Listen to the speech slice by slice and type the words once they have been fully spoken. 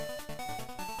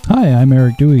Hi, I'm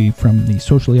Eric Dewey from the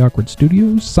Socially Awkward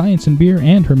Studios, Science and Beer,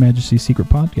 and Her Majesty's Secret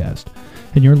Podcast,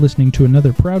 and you're listening to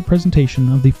another proud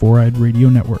presentation of the Four-Eyed Radio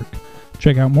Network.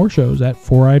 Check out more shows at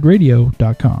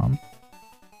foureyedradio.com.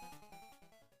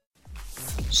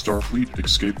 Starfleet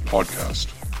Escape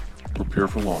Podcast. Prepare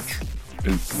for launch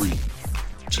in 3,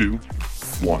 2,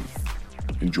 1.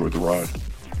 Enjoy the ride.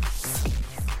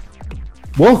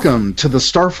 Welcome to the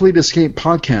Starfleet Escape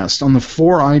Podcast on the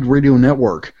Four-Eyed Radio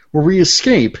Network, where we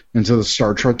escape into the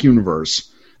Star Trek universe.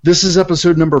 This is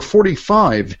episode number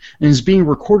 45 and is being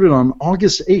recorded on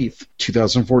August 8th,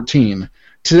 2014.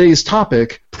 Today's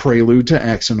topic, Prelude to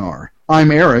Axanar.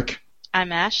 I'm Eric.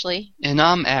 I'm Ashley. And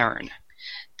I'm Aaron.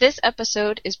 This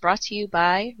episode is brought to you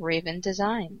by Raven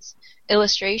Designs.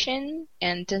 Illustration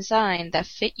and design that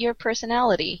fit your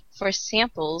personality. For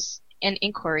samples and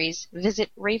inquiries,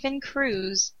 visit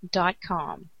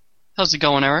ravencruise.com. How's it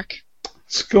going, Eric?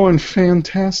 It's going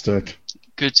fantastic.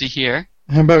 Good to hear.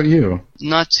 How about you?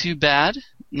 Not too bad.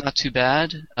 Not too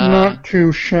bad. Not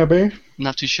too shabby.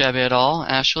 Not too shabby at all.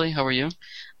 Ashley, how are you?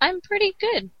 I'm pretty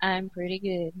good.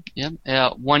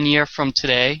 Yep. 1 year from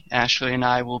today, Ashley and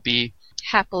I will be...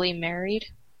 Happily married.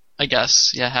 I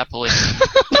guess. Yeah, happily.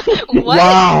 What?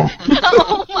 Wow.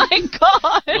 Oh my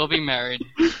god. We'll be married.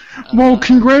 Well,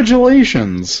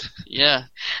 congratulations. Yeah.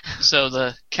 So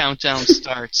the countdown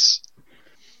starts.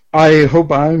 I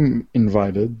hope I'm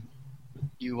invited.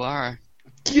 You are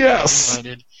Yes!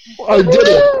 invited. I did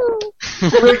it!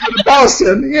 We're going to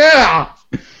Boston! Yeah!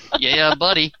 Yeah,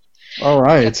 buddy. All Get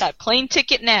right. that plane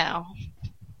ticket now.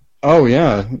 Oh,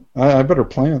 yeah. I better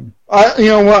plan. You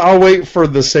know what? I'll wait for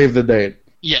the save the date.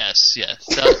 Yes.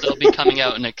 They'll be coming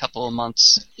out in a couple of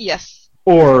months. Yes.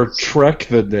 Or trek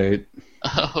the date.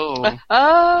 Oh.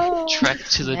 Oh. Trek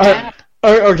to the Snap.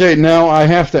 Okay, now I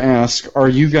have to ask, are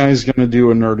you guys going to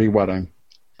do a nerdy wedding?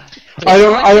 I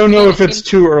don't know if it's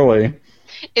too early.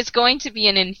 It's going to be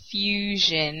an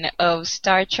infusion of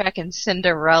Star Trek and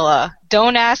Cinderella.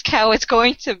 Don't ask how it's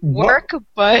going to work,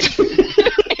 but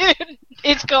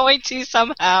it's going to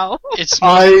somehow. It's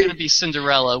mostly going to be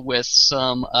Cinderella with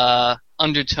some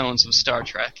undertones of Star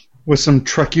Trek. With some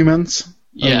Trekuments?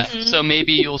 Yeah, so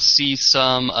maybe you'll see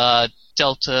some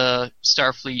Delta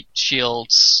Starfleet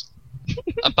shields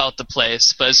about the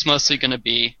place, but it's mostly going to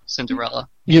be Cinderella.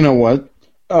 You know what?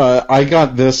 I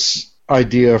got this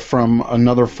idea from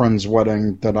another friend's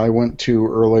wedding that I went to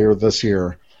earlier this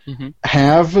year. Mm-hmm.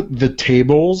 Have the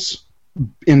tables,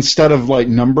 instead of like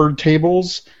numbered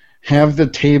tables, have the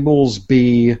tables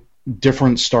be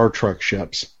different Star Trek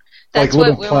ships. That's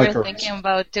like what we placards. were thinking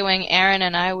about doing. Aaron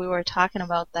and I, we were talking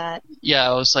about that. Yeah,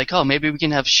 I was like, oh, maybe we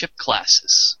can have ship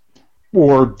classes.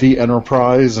 Or the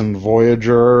Enterprise and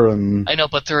Voyager and... I know,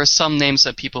 but there are some names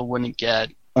that people wouldn't get.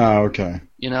 Oh, okay.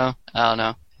 You know? I don't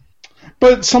know.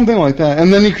 But something like that.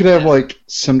 And then you could have, like,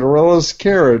 Cinderella's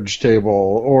carriage table,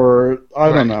 or,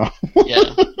 I don't know.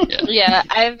 Yeah. Yeah,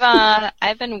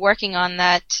 I've been working on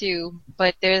that too,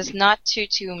 but there's not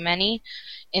too many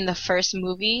in the first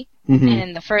movie,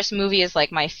 and the first movie is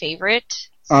like my favorite.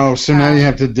 Oh, so now you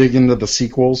have to dig into the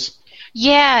sequels?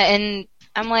 Yeah, and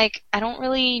I'm like, I don't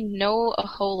really know a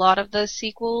whole lot of the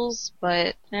sequels,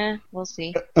 but we'll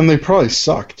see. And they probably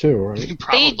suck too, right?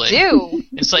 Probably. They do.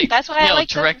 It's like, That's why I like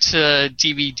direct to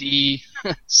DVD.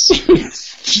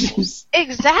 Jeez.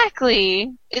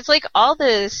 Exactly. It's like all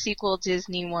the sequel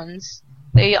Disney ones.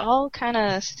 They all kind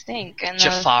of stink. And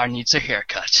Jafar needs a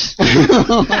haircut.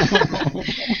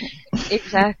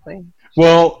 Exactly.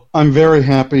 Well, I'm very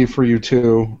happy for you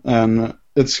two, and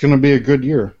it's going to be a good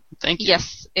year. Thank you.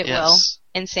 Yes, it will.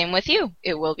 And same with you.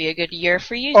 It will be a good year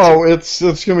for you. Oh, it's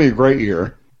going to be a great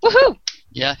year. Woohoo!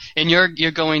 Yeah, and you're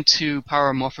going to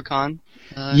Power Morphicon?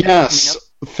 Yes,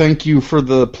 thank you for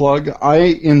the plug.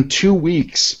 In 2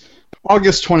 weeks,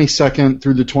 August 22nd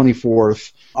through the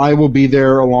 24th, I will be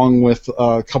there along with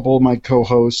a couple of my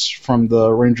co-hosts from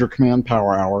the Ranger Command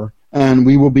Power Hour, and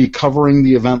we will be covering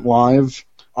the event live.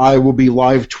 I will be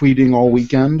live tweeting all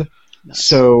weekend. Nice.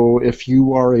 So if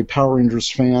you are a Power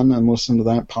Rangers fan and listen to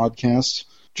that podcast,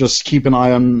 just keep an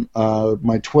eye on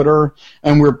my Twitter.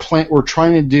 And we're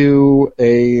trying to do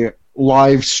a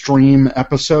live stream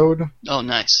episode. Oh,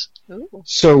 nice. Ooh.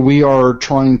 So we are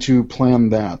trying to plan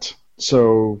that.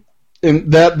 So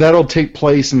that'll take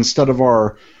place instead of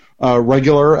our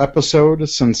regular episode,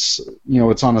 since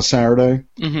it's on a Saturday.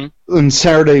 Mm-hmm. And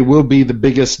Saturday will be the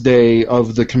biggest day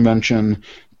of the convention.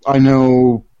 I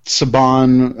know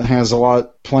Saban has a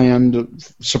lot planned,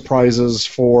 surprises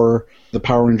for the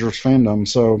Power Rangers fandom.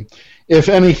 So, if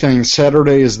anything,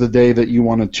 Saturday is the day that you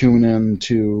want to tune in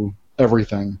to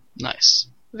everything. Nice.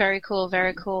 Very cool,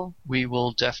 very cool. We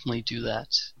will definitely do that.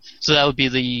 So that would be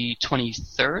the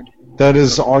 23rd? That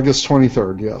is August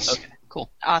 23rd, yes. Okay,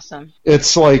 cool. Awesome.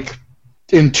 It's like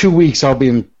in 2 weeks I'll be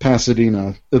in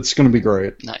Pasadena. It's going to be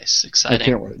great. Nice, I exciting.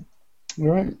 can't wait. All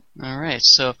right. All right,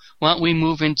 so why don't we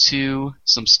move into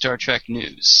some Star Trek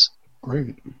news?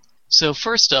 Great. So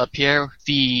first up here,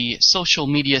 the social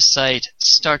media site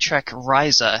Star Trek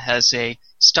Risa has a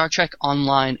Star Trek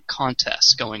Online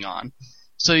contest going on.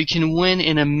 So you can win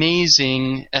an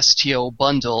amazing STO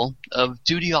bundle of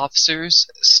duty officers,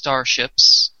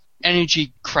 starships,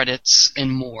 energy credits,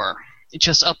 and more.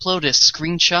 Just upload a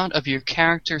screenshot of your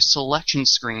character selection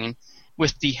screen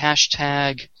with the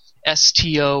hashtag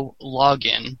STO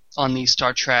login on the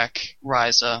Star Trek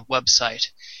Risa website,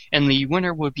 and the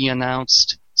winner would be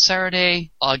announced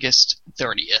Saturday, August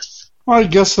 30th. Well, I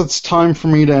guess it's time for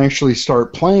me to actually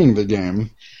start playing the game,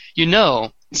 You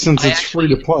know, since it's free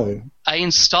to play. I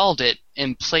installed it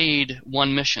and played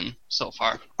one mission so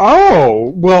far.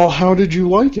 Oh, well, how did you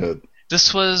like it?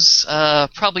 This was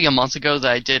probably a month ago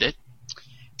that I did it.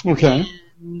 Okay.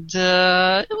 And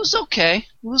it was okay.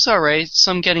 It was alright.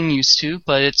 Some getting used to,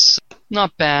 but it's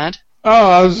not bad.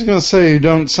 Oh, I was going to say you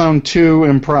don't sound too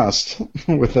impressed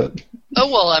with it. Oh,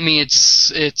 well, I mean,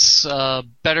 it's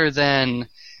better than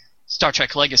Star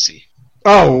Trek Legacy.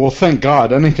 Oh, well, thank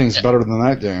God. Anything's Yeah. better than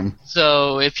that game.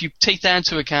 So if you take that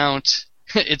into account,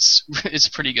 it's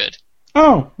pretty good.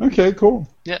 Oh, okay, cool.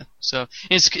 Yeah, so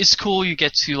it's cool. You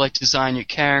get to like design your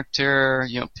character,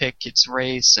 pick its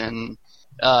race and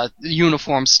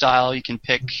uniform style. You can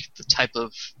pick the type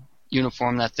of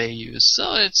uniform that they use.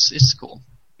 So it's cool.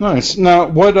 Nice. Now,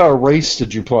 what race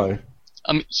did you play?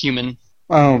 I'm human.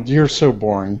 Oh, you're so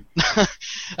boring.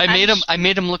 I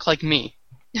made him look like me.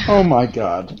 Oh my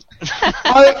God.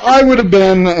 I would have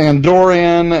been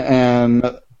Andorian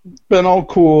and been all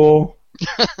cool.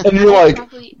 And you're like,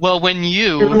 Well, when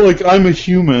you're like, I'm a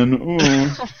human.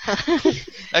 Ooh.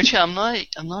 actually,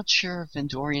 I'm not sure if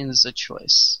Andorian is a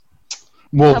choice.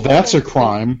 Well, that's a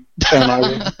crime,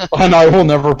 and I will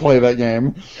never play that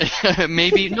game.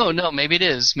 maybe it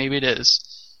is. Maybe it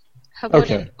is. How about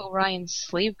Okay. an Orion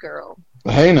slave girl?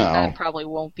 Hey That now. probably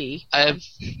won't be.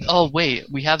 Oh wait,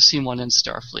 we have seen one in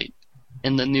Starfleet,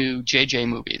 in the new JJ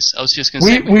movies. I was just gonna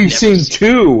say We've never seen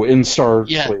two in Starfleet.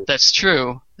 Yeah, that's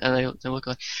true. They look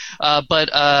like. But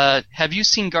have you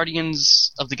seen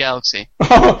Guardians of the Galaxy?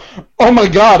 Oh my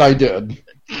God, I did.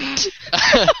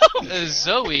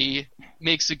 Zoe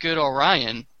makes a good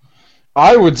Orion.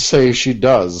 I would say she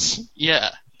does. Yeah.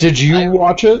 Did you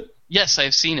watch it? Yes,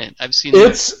 I've seen it.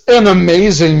 It's an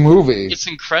amazing movie. It's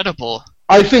incredible.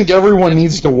 I think everyone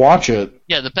needs to watch it.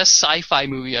 Yeah, the best sci-fi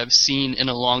movie I've seen in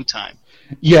a long time.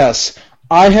 Yes,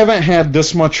 I haven't had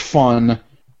this much fun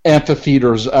at the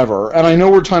theaters ever. And I know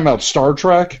we're talking about Star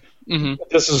Trek. Mm-hmm.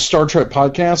 This is a Star Trek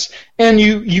podcast. And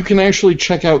you can actually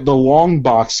check out the Long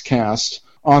Box cast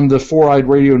on the Four Eyed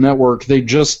Radio Network. They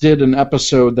just did an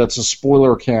episode that's a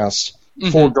spoiler cast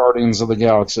for Guardians of the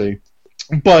Galaxy.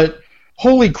 But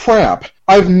holy crap,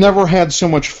 I've never had so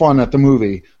much fun at the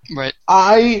movie. Right.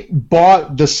 I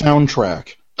bought the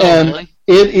soundtrack. Oh, and really?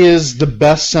 it is the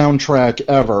best soundtrack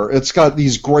ever. It's got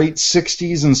these great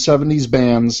 60s and 70s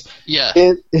bands. Yeah.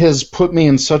 It has put me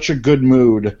in such a good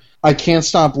mood. I can't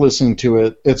stop listening to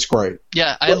it. It's great.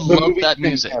 Yeah, I The love movie's that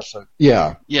music. fantastic.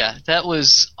 Yeah. Yeah, that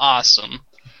was awesome.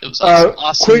 It was awesome.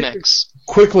 Awesome mix.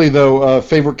 Quickly, though,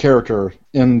 favorite character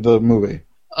in the movie?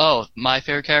 Oh, my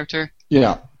favorite character?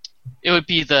 Yeah. It would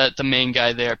be the main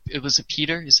guy there. It was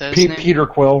Peter? Is that his name? Peter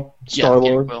Quill, Yeah, Star-Lord.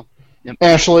 Peter Quill. Yep.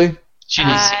 Ashley? She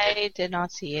didn't see it. I did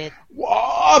not see it.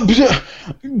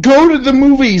 Go to the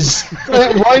movies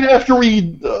right after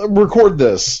we record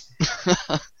this.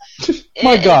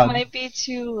 My God. It might be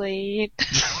too late.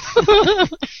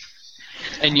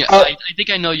 And I think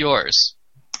I know yours.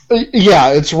 Yeah,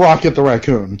 it's Rocket the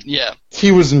Raccoon. Yeah.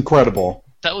 He was incredible.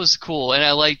 That was cool, and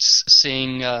I liked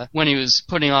seeing when he was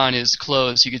putting on his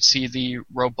clothes, you could see the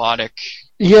robotic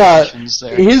Yeah, actions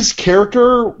there. his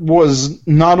character was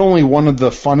not only one of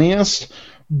the funniest,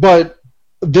 but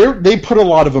they put a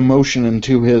lot of emotion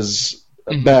into his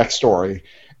backstory,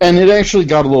 and it actually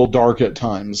got a little dark at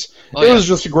times. Oh, It yeah. was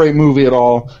just a great movie at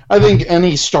all. I think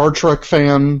any Star Trek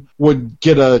fan would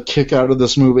get a kick out of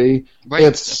this movie. Right,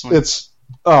 definitely.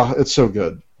 It's so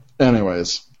good.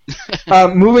 Anyways.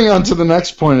 Moving on to the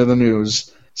next point of the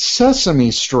news,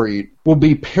 Sesame Street will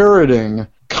be parroting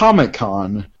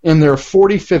Comic-Con in their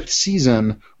 45th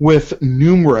season with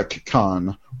Numeric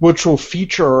Con, which will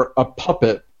feature a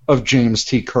puppet of James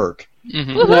T. Kirk.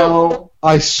 Mhm. Now,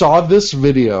 I saw this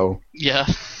video. Yeah.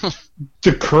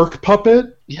 The Kirk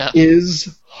puppet Yeah.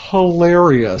 is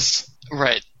hilarious.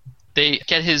 Right. They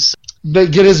get his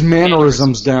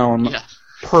mannerisms down Yeah.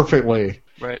 perfectly.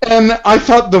 Right. And I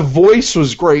thought the voice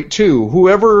was great too.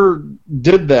 Whoever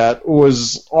did that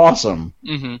was awesome.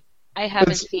 Mm-hmm. I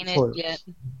haven't It's seen it excellent. yet.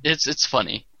 It's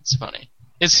funny. It's funny.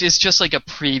 It's just like a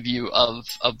preview of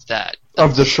that.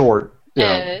 Of the short.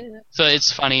 Yeah. So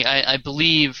it's funny. I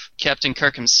believe Captain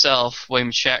Kirk himself,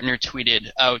 William Shatner, tweeted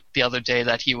out the other day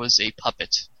that he was a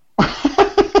puppet.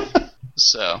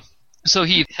 So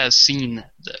he has seen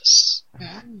this.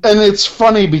 And it's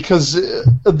funny because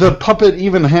the puppet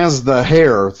even has the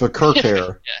hair, the Kirk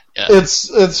hair. Yeah.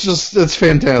 It's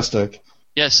fantastic.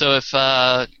 Yeah. So if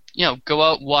go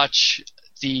out and watch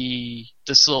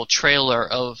this little trailer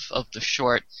of the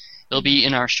short. It'll be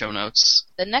in our show notes.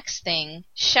 The next thing,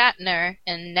 Shatner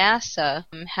and NASA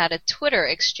had a Twitter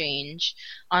exchange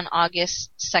on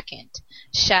August 2nd.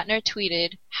 Shatner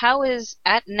tweeted, "How is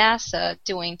 @NASA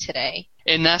doing today?"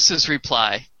 In NASA's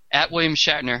reply, @William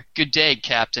Shatner, "Good day,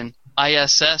 Captain.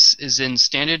 ISS is in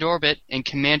standard orbit and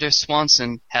Commander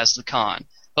Swanson has the con.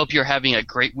 Hope you're having a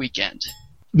great weekend."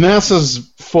 NASA's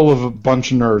full of a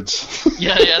bunch of nerds.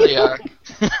 Yeah, they are.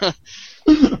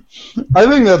 I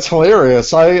think that's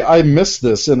hilarious. I missed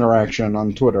this interaction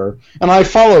on Twitter, and I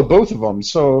follow both of them,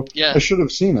 so Yeah. I should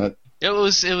have seen it. It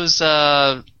was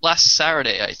last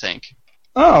Saturday, I think.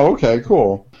 Oh, okay,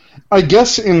 cool. I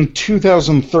guess in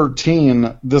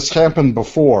 2013, this happened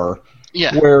before,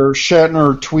 Yeah. where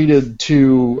Shatner tweeted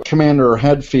to Commander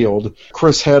Hadfield,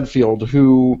 Chris Hadfield,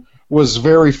 who was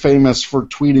very famous for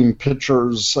tweeting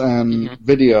pictures and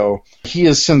video. He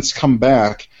has since come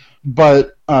back,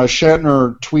 but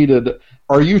Shatner tweeted,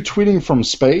 "Are you tweeting from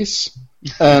space?"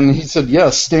 And he said,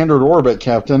 "Yes, standard orbit,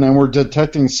 Captain, and we're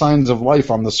detecting signs of life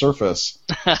on the surface."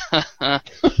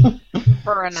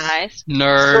 Very nice.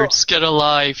 Nerds, get a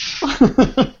life.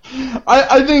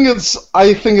 I think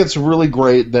it's really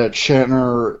great that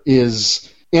Shatner is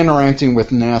interacting with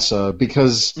NASA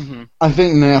because I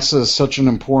think NASA is such an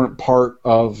important part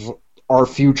of our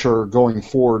future going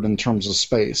forward in terms of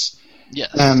space. Yes.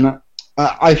 And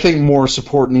I think more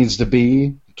support needs to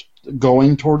be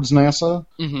going towards NASA,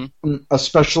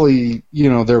 especially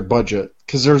their budget,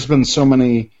 because there's been so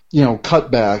many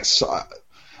cutbacks.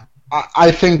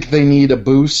 I think they need a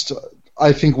boost.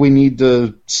 I think we need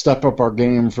to step up our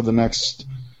game for the next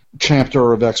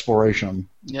chapter of exploration.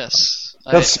 Yes.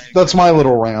 That's my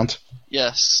little rant.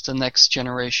 Yes, the next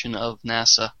generation of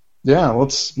NASA. Yeah,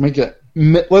 let's make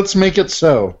it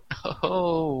so.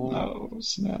 Oh. Oh,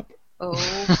 snap. Oh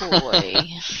boy.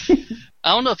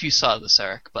 I don't know if you saw this,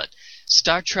 Eric, but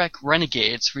Star Trek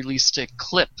Renegades released a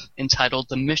clip entitled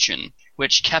The Mission,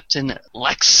 which Captain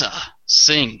Lexa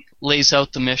Singh lays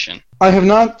out the mission. I have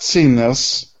not seen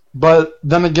this, but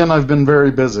then again, I've been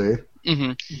very busy.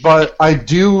 But I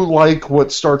do like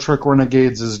what Star Trek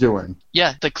Renegades is doing.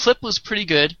 Yeah, the clip was pretty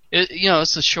good.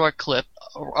 It's a short clip,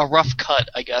 a rough cut,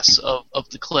 I guess, of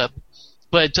the clip,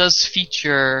 but it does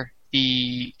feature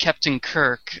the Captain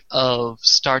Kirk of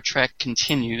Star Trek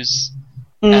Continues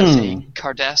as a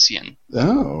Cardassian.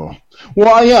 Oh,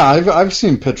 well, yeah, I've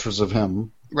seen pictures of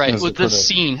him. Right, well, this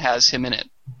scene has him in it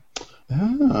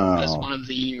as Oh, one of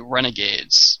the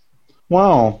Renegades.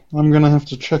 wow! I'm gonna have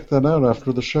to check that out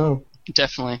after the show.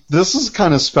 Definitely. This is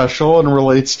kind of special and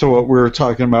relates to what we were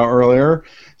talking about earlier.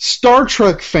 Star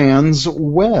Trek fans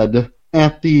wed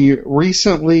at the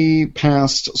recently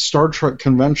passed Star Trek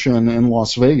convention in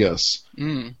Las Vegas.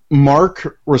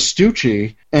 Mark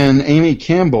Restucci and Amy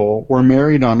Campbell were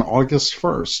married on August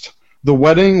 1st. The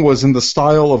wedding was in the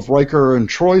style of Riker and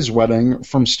Troy's wedding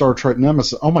from Star Trek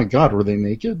Nemesis. Oh my God, were they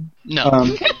naked?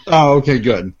 No. Oh, okay,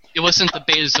 good. It wasn't the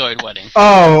Betazoid wedding.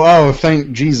 Oh,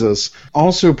 thank Jesus.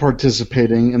 Also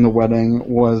participating in the wedding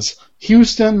was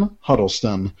Houston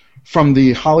Huddleston from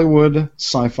the Hollywood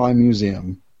Sci-Fi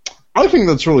Museum. I think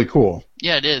that's really cool.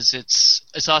 Yeah, it is.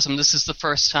 It's awesome. This is the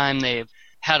first time they've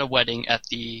had a wedding at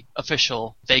the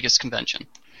official Vegas convention.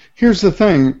 Here's the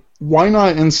thing. Why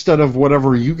not, instead of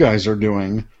whatever you guys are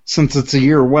doing, since it's a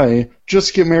year away,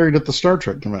 just get married at the Star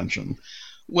Trek convention?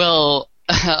 Well,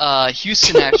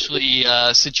 Houston actually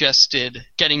suggested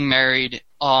getting married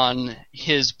on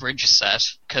his bridge set,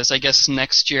 because I guess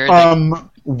next year...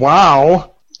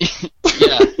 Wow.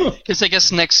 Yeah, because I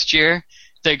guess next year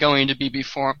they're going to be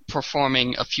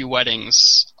performing a few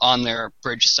weddings on their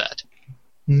bridge set.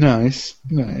 Nice.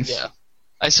 Yeah.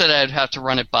 I said I'd have to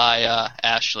run it by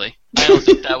Ashley. I don't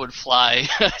think that would fly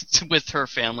with her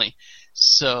family.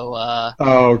 So,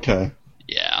 Oh, okay.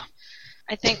 yeah.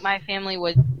 I think my family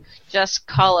would just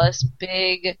call us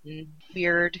big,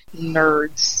 weird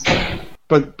nerds.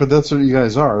 But that's what you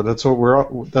guys are. That's what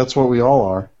we all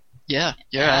are. Yeah,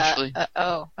 actually.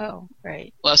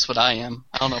 Right. Well, that's what I am.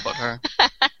 I don't know about her.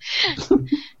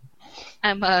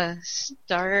 I'm a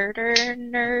starter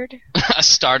nerd. A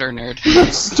starter nerd.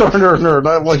 Starter nerd,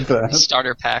 I like that.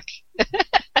 Starter pack.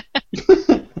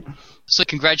 So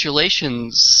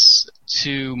congratulations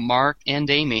to Mark and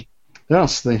Amy.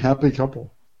 Yes, the happy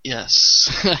couple.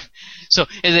 Yes. So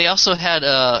and they also had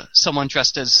someone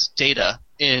dressed as Data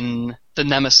in the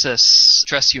Nemesis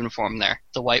dress uniform there,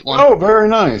 the white one. Oh, very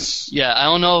nice. Yeah, I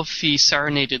don't know if he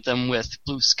serenaded them with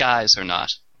Blue Skies or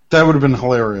not. That would have been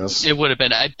hilarious. It would have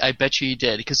been. I bet you he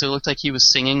did, because it looked like he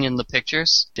was singing in the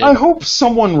pictures. I hope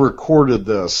someone recorded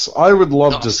this. I would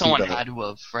love to see someone that. had to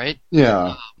have, right?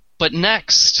 Yeah. But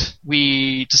next,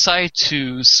 we decided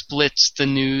to split the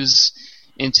news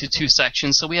into two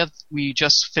sections. So we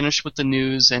just finished with the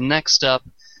news, and next up,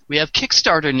 we have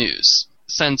Kickstarter news.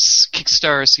 Since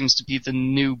Kickstarter seems to be the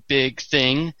new big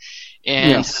thing,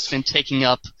 and has been taking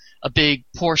up a big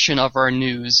portion of our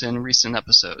news in recent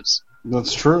episodes.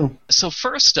 That's true. So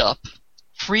first up,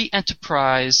 Free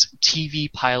Enterprise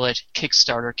TV pilot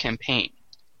Kickstarter campaign.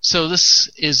 So this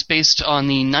is based on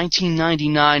the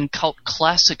 1999 cult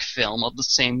classic film of the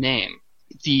same name.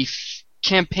 The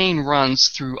campaign runs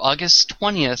through August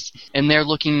 20th, and they're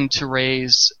looking to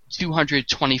raise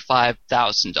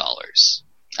 $225,000.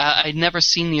 I'd never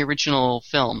seen the original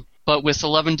film, but with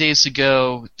 11 days to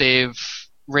go, they've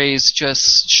raised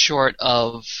just short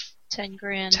of 10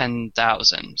 grand.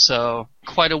 10,000. So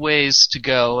quite a ways to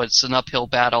go. It's an uphill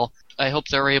battle. I hope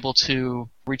they're able to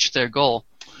reach their goal.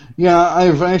 Yeah,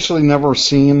 I've actually never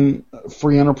seen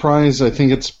Free Enterprise. I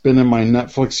think it's been in my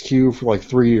Netflix queue for like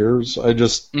 3 years. I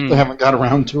just haven't got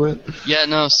around to it. Yeah,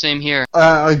 no, same here.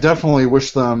 I definitely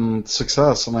wish them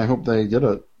success, and I hope they get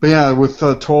it. But yeah, with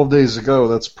 12 days to go,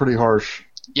 that's pretty harsh.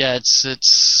 Yeah,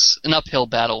 it's an uphill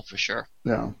battle for sure.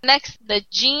 Yeah. Next, the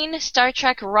Gene Star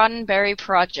Trek Roddenberry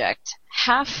Project.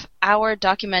 Half-hour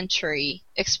documentary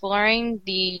exploring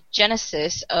the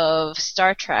genesis of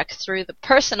Star Trek through the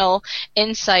personal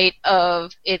insight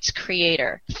of its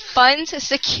creator. Funds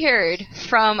secured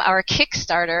from our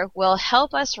Kickstarter will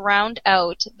help us round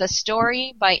out the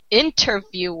story by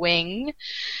interviewing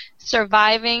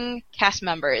surviving cast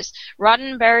members,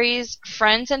 Roddenberry's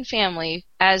friends and family,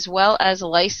 as well as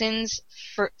licensed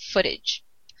footage.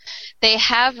 They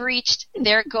have reached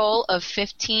their goal of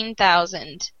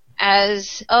 $15,000.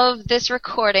 As of this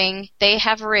recording, they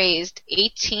have raised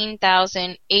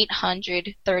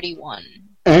 $18,831.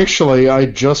 Actually, I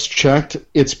just checked.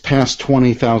 It's past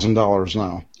 $20,000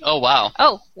 now. Oh wow!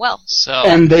 Oh well. So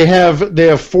and they have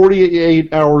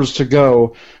 48 hours to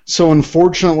go. So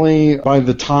unfortunately, by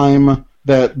the time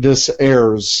that this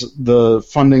airs, the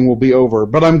funding will be over.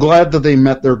 But I'm glad that they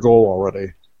met their goal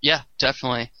already. Yeah,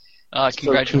 definitely.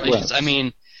 Congratulations. So I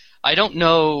mean, I don't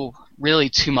know really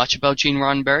too much about Gene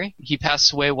Roddenberry. He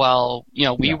passed away while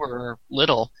we were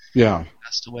little. Yeah.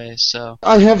 Passed away. So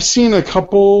I have seen a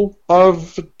couple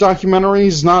of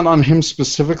documentaries, not on him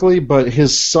specifically, but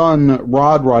his son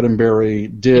Rod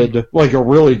Roddenberry did like a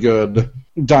really good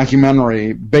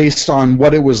documentary based on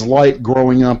what it was like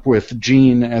growing up with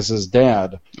Gene as his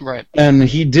dad. Right. And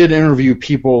he did interview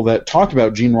people that talked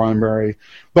about Gene Roddenberry,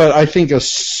 but I think a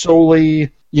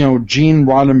solely Gene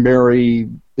Roddenberry,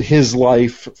 his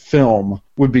life film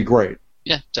would be great.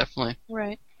 Yeah, definitely.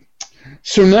 Right.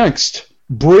 So next,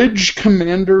 Bridge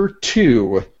Commander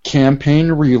 2 campaign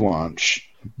relaunch.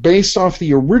 Based off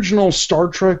the original Star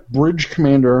Trek Bridge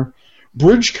Commander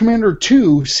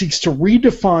 2 seeks to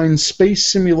redefine space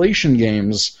simulation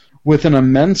games with an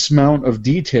immense amount of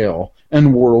detail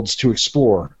and worlds to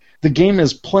explore. The game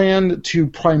is planned to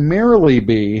primarily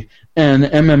be an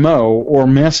MMO, or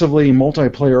massively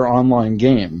multiplayer online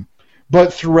game.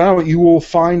 But throughout you will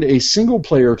find a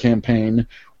single-player campaign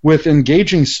with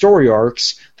engaging story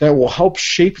arcs that will help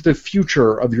shape the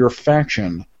future of your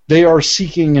faction. They are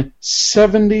seeking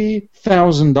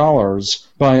 $70,000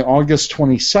 by August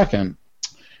 22nd.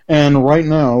 And right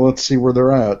now, let's see where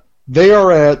they're at. They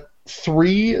are at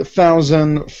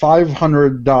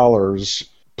 $3,500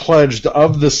 pledged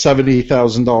of the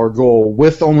 $70,000 goal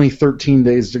with only 13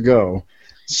 days to go.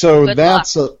 So Good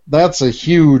that's luck. a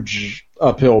huge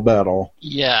uphill battle.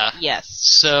 yeah. Yes.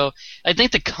 So I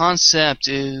think the concept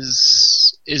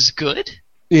is good.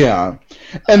 Yeah.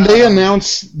 And they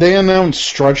announced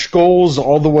stretch goals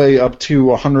all the way up to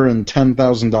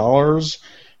 $110,000,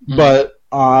 but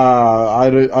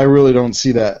I really don't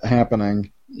see that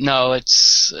happening. No,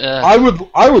 it's I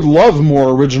would love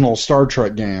more original Star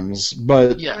Trek games,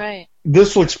 but yeah. Right.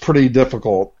 this looks pretty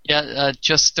difficult. Yeah,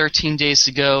 just 13 days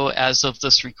to go as of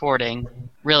this recording.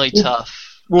 Really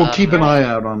tough. We'll keep an eye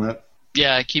out on it.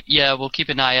 Yeah, we'll keep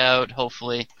an eye out,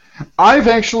 hopefully. I've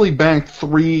actually banked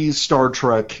 3 Star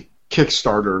Trek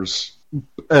Kickstarters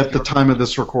at the time of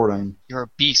this recording. You're a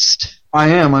beast. I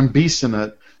am. I'm beasting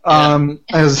it. Yeah.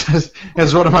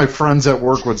 As one of my friends at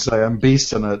work would say, I'm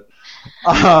beasting it.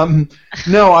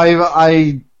 No,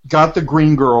 I got the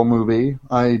Green Girl movie.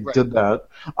 I did that.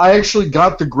 I actually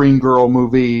got the Green Girl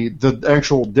movie, the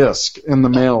actual disc, in the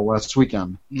mail last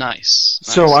weekend. Nice.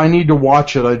 So I need to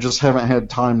watch it. I just haven't had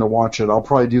time to watch it. I'll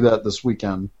probably do that this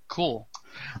weekend. Cool.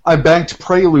 I banked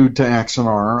Prelude to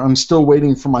Axanar. I'm still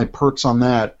waiting for my perks on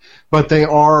that, but they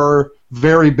are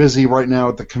very busy right now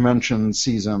at the convention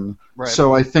season. Right.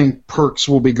 So I think perks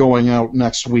will be going out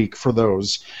next week for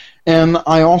those. And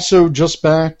I also just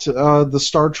backed the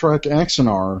Star Trek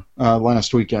Axanar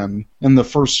last weekend in the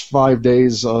first 5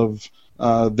 days of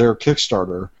their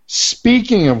Kickstarter.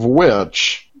 Speaking of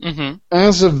which,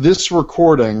 as of this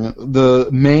recording, the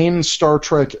main Star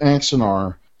Trek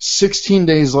Axanar, 16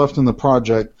 days left in the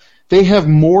project, they have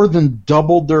more than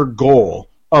doubled their goal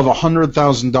of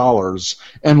 $100,000.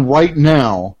 And right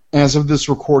now, as of this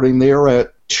recording, they are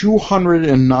at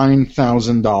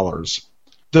 $209,000.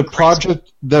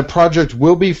 The project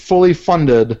will be fully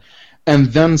funded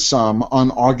and then some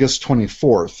on August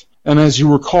 24th. And as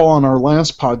you recall on our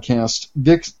last podcast,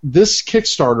 this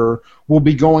Kickstarter will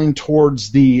be going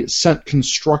towards the set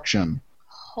construction.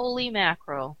 Holy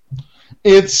mackerel.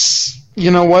 It's,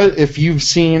 you know what, if you've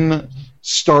seen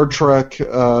Star Trek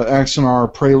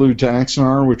Axanar Prelude to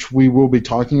Axanar, which we will be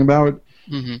talking about,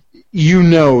 you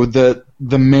know that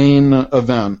the main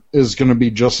event is going to be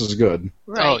just as good.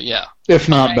 Right. Oh, yeah. If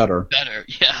not better. Better.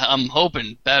 Yeah, I'm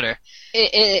hoping better.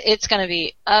 It's going to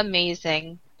be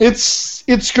amazing.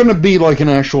 It's going to be like an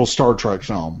actual Star Trek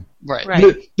film.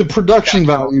 Right. The production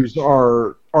values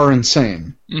are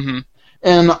insane.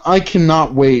 And I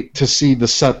cannot wait to see the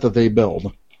set that they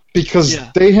build. Because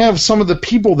they have some of the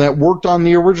people that worked on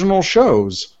the original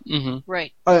shows.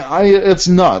 Right. It's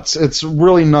nuts. It's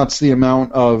really nuts the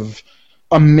amount of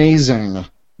amazing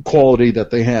quality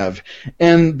that they have.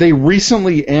 And they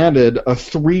recently added a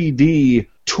 3D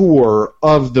tour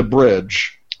of the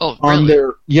bridge. Oh,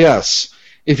 really? Yes.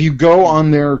 If you go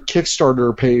on their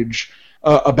Kickstarter page,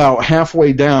 about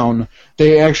halfway down,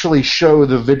 they actually show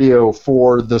the video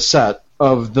for the set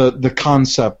of the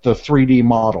concept, the 3D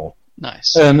model.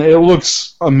 Nice. And it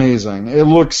looks amazing. It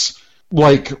looks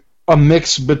like a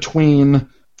mix between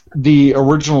the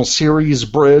original series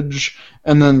bridge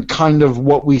and then kind of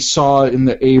what we saw in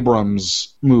the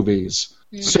Abrams movies.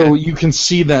 So you can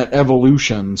see that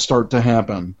evolution start to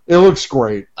happen. It looks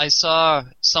great. I saw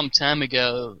some time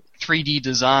ago 3D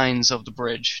designs of the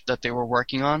bridge that they were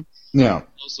working on. Yeah.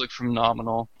 Those look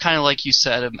phenomenal. Kind of like you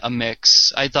said, a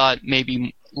mix. I thought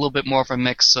maybe a little bit more of a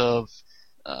mix of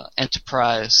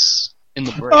Enterprise in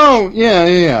the bridge. Oh,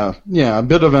 yeah. A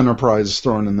bit of Enterprise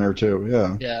thrown in there, too,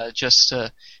 yeah. Yeah, just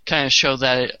to kind of show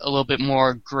that a little bit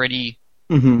more gritty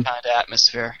kind of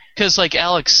atmosphere. Because, like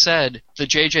Alex said, the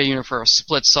JJ universe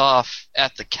splits off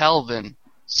at the Kelvin,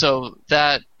 so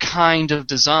that kind of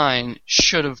design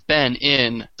should have been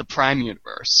in the Prime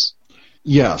universe.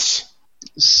 Yes.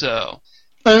 So.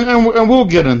 And we'll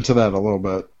get into that a little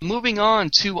bit. Moving on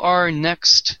to our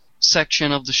next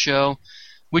section of the show,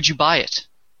 would you buy it?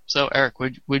 So, Eric,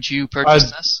 would you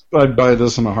purchase this? I'd buy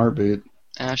this in a heartbeat.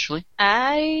 Ashley?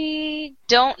 I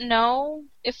don't know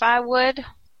if I would.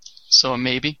 So a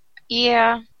maybe?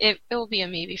 Yeah, it will be a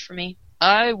maybe for me.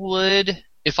 I would,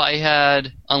 if I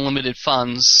had unlimited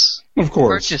funds, of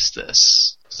course, purchase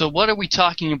this. So what are we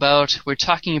talking about? We're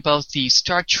talking about the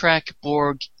Star Trek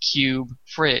Borg Cube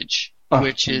fridge,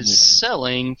 which is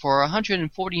selling for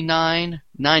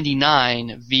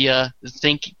 $149.99 via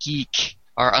ThinkGeek,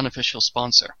 our unofficial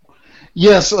sponsor.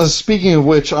 Yes, speaking of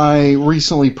which, I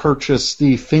recently purchased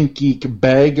the ThinkGeek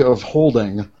bag of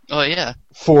holding. Oh, yeah.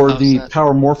 For the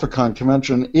Power Morphicon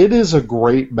convention. It is a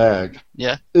great bag.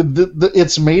 Yeah.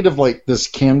 It's made of like this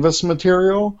canvas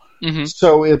material,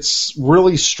 so it's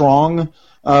really strong.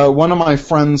 One of my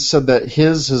friends said that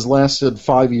his has lasted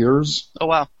 5 years. Oh,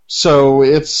 wow. So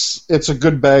it's a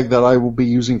good bag that I will be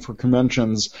using for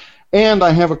conventions. And I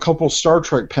have a couple Star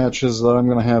Trek patches that I'm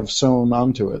going to have sewn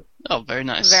onto it. Oh, very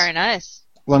nice. Very nice.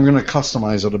 Well, I'm going to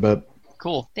customize it a bit.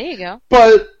 Cool. There you go.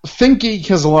 But ThinkGeek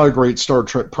has a lot of great Star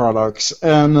Trek products,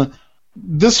 and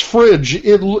this fridge,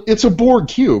 it's a Borg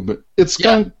cube. It's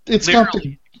got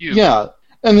the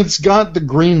and it's got the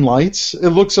green lights. It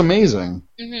looks amazing.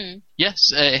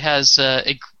 Yes, it has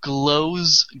it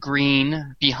glows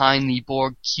green behind the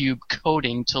Borg cube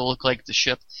coating to look like the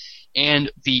ship,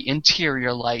 and the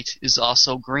interior light is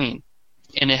also green.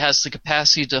 And it has the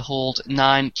capacity to hold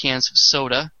 9 cans of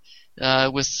soda.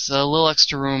 with a little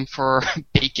extra room for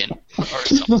bacon or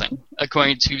something,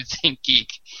 according to ThinkGeek.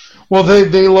 Well,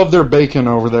 they love their bacon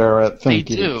over there at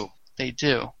ThinkGeek. They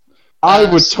do. I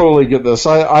would totally get this.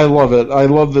 I love it. I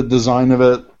love the design of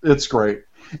it. It's great.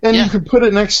 And you could put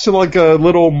it next to like a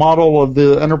little model of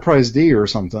the Enterprise D or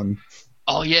something.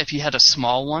 Oh yeah, if you had a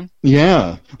small one.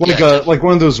 Yeah, like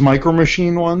one of those Micro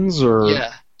Machine ones, or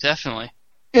yeah, definitely.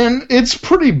 And it's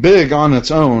pretty big on its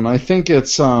own. I think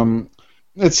it's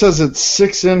it says it's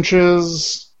 6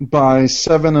 inches by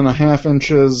 7.5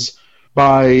 inches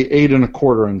by 8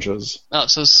 1/4 inches. Oh,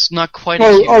 so it's not quite.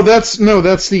 That's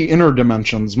the inner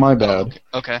dimensions. My bad.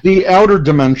 Oh, okay. The outer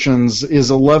dimensions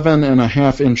is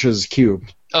 11.5 inches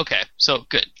cubed. Okay, so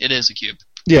good. It is a cube.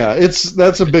 Yeah,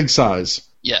 that's a big size.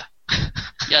 Yeah,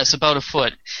 yeah, it's about a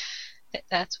foot.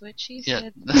 That's what she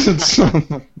said. It's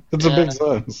a big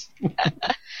size.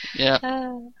 Yeah,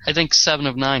 I think 7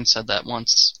 of 9 said that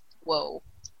once. Whoa.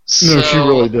 No, she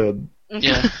really did.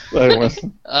 Yeah.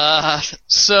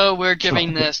 So we're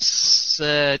giving this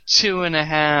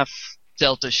 2.5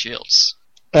 Delta Shields.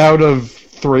 Out of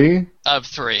 3? Out of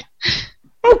 3.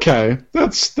 Okay,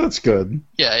 that's good.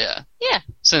 Yeah.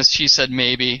 Since she said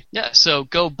maybe. Yeah, so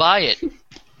go buy it,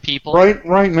 people.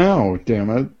 Right now, damn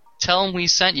it. Tell them we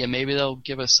sent you. Maybe they'll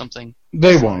give us something.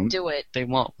 They won't. Do it. They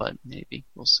won't, but maybe.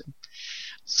 We'll see.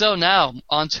 So now,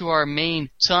 on to our main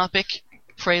topic,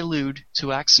 Prelude to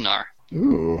Axanar.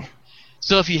 Ooh.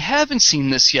 So if you haven't seen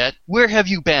this yet, where have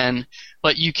you been?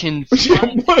 But you can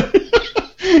find...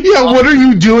 what are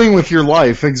you doing with your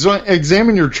life?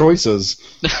 Examine your choices.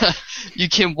 You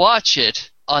can watch it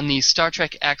on the Star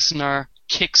Trek Axanar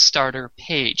Kickstarter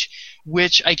page,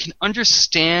 which I can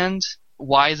understand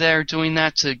why they're doing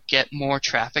that, to get more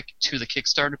traffic to the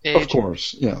Kickstarter page. Of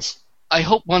course, yes. I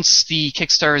hope once the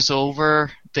Kickstarter is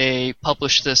over, they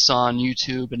publish this on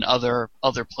YouTube and other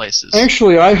places.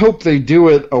 Actually, I hope they do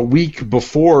it a week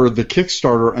before the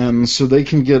Kickstarter ends so they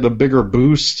can get a bigger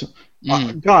boost.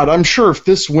 God, I'm sure if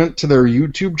this went to their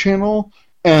YouTube channel,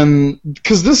 and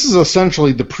because this is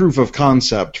essentially the proof of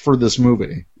concept for this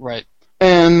movie. Right.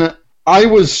 And I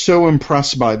was so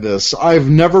impressed by this. I've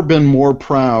never been more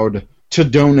proud to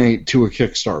donate to a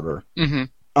Kickstarter. Mm-hmm.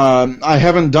 I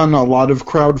haven't done a lot of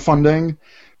crowdfunding,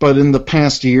 but in the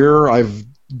past year, I've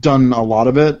done a lot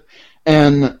of it.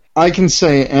 And I can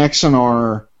say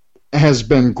Axanar has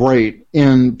been great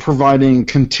in providing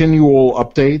continual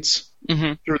updates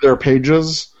through their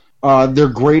pages. They're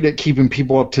great at keeping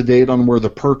people up to date on where the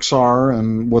perks are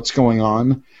and what's going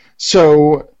on.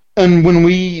 So, and when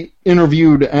we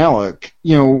interviewed Alec,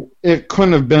 it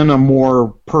couldn't have been a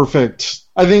more perfect...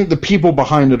 I think the people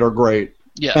behind it are great.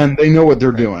 Yeah. And they know what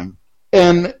they're doing.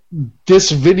 And this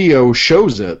video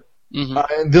shows it.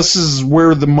 Mm-hmm. This is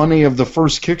where the money of the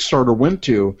first Kickstarter went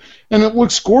to. And it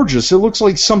looks gorgeous. It looks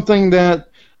like something that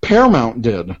Paramount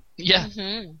did. Yeah.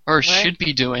 Or should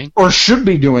be doing. Or should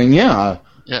be doing, yeah.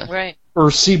 Yeah. Right. Or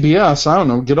CBS, I don't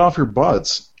know, get off your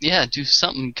butts. Yeah, do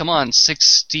something. Come on,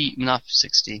 50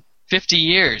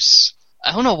 years.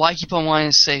 I don't know why I keep on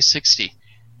wanting to say 60.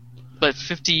 But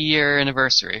 50-year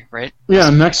anniversary, right?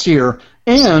 Yeah, next year.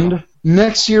 And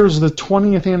next year is the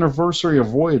 20th anniversary of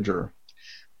Voyager.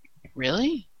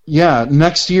 Really? Yeah,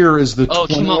 next year is the 20th. Oh, it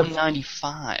came out in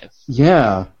 95.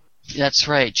 Yeah. That's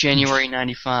right, January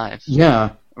 95.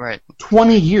 Yeah. Right.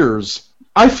 20 years.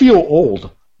 I feel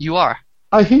old. You are.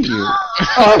 I hate you.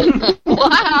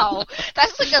 Wow,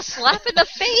 that's like a slap in the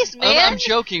face, man. I'm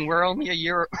joking. We're only a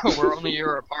year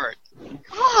apart.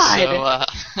 God.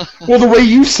 So, well, the way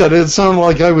you said it sounded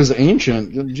like I was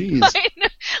ancient. Jeez.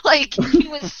 Like he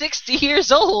was 60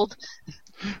 years old.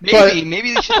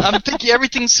 Maybe I'm thinking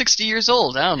everything's 60 years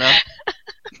old. I don't know.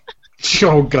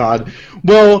 Oh God.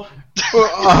 Well,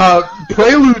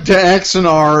 Prelude to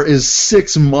Axanar is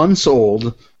 6 months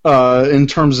old in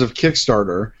terms of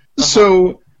Kickstarter.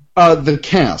 So, the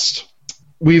cast.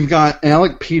 We've got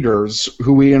Alec Peters,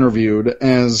 who we interviewed,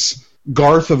 as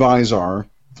Garth of Izar,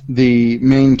 the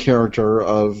main character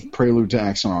of Prelude to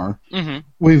Axanar. Mm-hmm.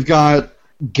 We've got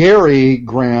Gary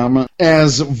Graham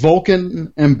as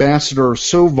Vulcan Ambassador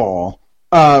Soval,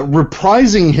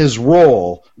 reprising his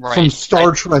role from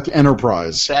Star Trek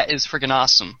Enterprise. That is freaking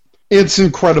awesome. It's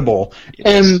incredible.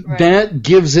 That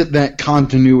gives it that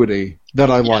continuity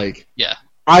that I like. Yeah.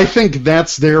 I think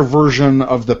that's their version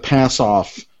of the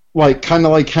pass-off. Kind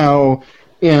of like how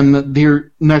in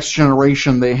the Next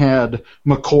Generation they had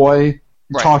McCoy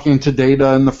talking to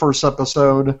Data in the first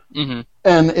episode. Mm-hmm.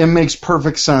 And it makes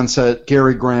perfect sense that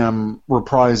Gary Graham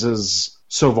reprises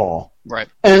Soval. Right.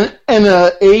 And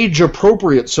an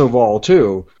age-appropriate Soval,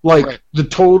 too. The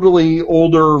totally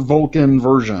older Vulcan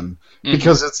version. Mm-hmm.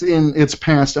 Because it's in its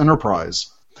past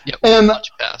Enterprise. Yep, And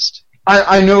much past.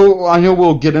 I know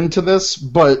we'll get into this,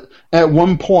 but at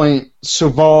one point,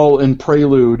 Soval in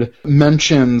Prelude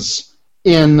mentions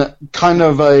in kind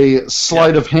of a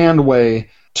sleight of hand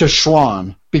way to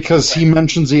Shran, because he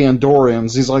mentions the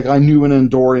Andorians. He's like, I knew an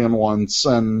Andorian once,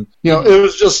 and it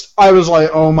was just, I was like,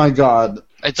 oh my god.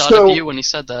 I thought of you when he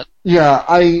said that. Yeah,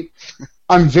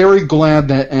 I'm very glad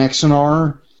that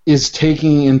Axanar is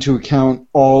taking into account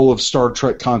all of Star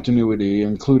Trek continuity,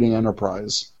 including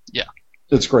Enterprise. Yeah.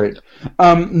 It's great.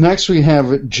 Next we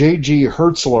have J.G.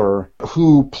 Hertzler,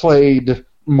 who played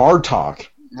Martok.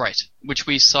 Right, which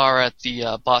we saw at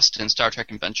the Boston Star Trek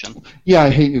convention. Yeah, I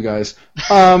hate you guys.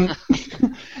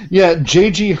 Yeah,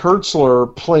 J.G.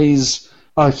 Hertzler plays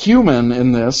a human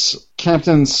in this,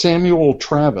 Captain Samuel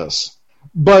Travis.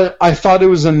 But I thought it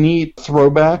was a neat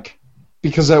throwback,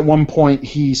 because at one point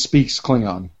he speaks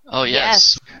Klingon. Oh,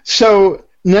 yes. So,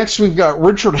 next we've got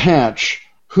Richard Hatch,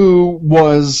 who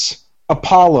was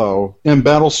Apollo in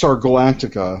Battlestar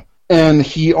Galactica, and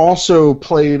he also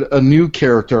played a new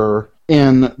character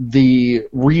in the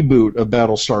reboot of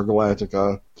Battlestar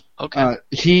Galactica. Okay.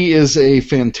 He is a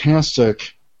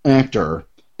fantastic actor,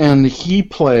 and he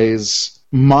plays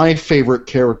my favorite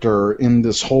character in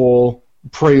this whole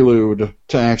prelude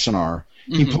to Axanar.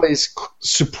 He plays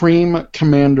Supreme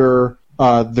Commander,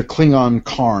 the Klingon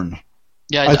Karn.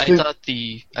 Yeah, I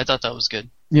thought that was good.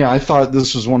 Yeah, I thought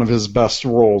this was one of his best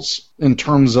roles in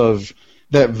terms of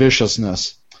that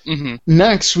viciousness. Mm-hmm.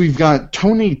 Next, we've got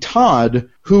Tony Todd,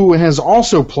 who has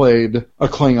also played a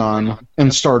Klingon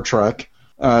in Star Trek.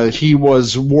 He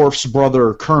was Worf's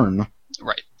brother, Kurn.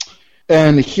 Right.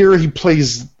 And here he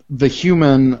plays the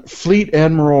human Fleet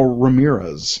Admiral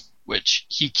Ramirez. Which,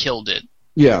 he killed it.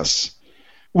 Yes.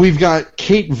 We've got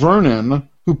Kate Vernon,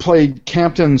 who played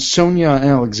Captain Sonia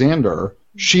Alexander.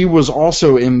 She was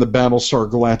also in the Battlestar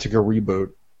Galactica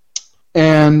reboot.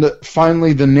 And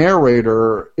finally, the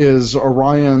narrator is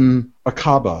Orion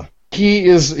Akaba.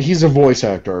 He's a voice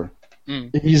actor.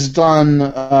 He's done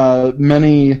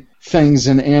many things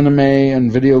in anime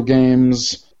and video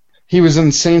games. He was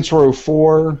in Saints Row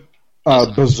 4,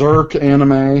 Berserk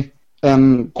anime,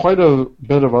 and quite a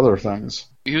bit of other things.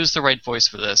 He was the right voice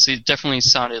for this. He definitely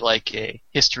sounded like a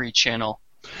History Channel.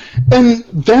 And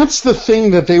that's the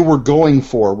thing that they were going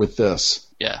for with this.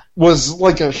 Yeah. Was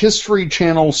like a History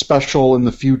Channel special in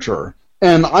the future.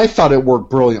 And I thought it worked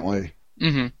brilliantly.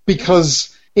 Mm-hmm.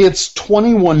 Because it's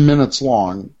 21 minutes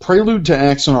long. Prelude to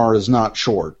Axanar is not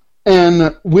short.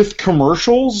 And with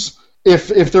commercials,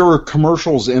 if there were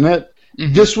commercials in it,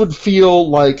 this would feel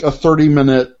like a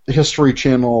 30-minute History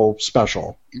Channel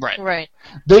special. Right.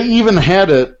 They even had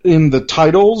it in the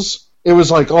titles. It was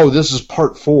like, oh, this is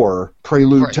part 4,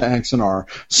 Prelude to Axanar.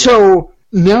 So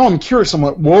now I'm curious. I'm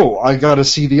like, whoa, I got to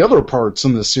see the other parts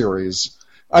in this series.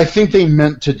 I think they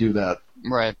meant to do that.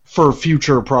 Right. For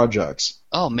future projects.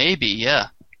 Oh, maybe, yeah.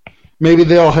 Maybe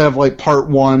they'll have like part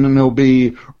 1 and it'll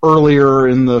be earlier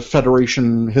in the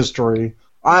Federation history.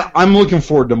 I'm looking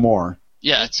forward to more.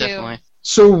 Yeah, definitely.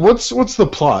 So what's the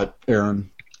plot,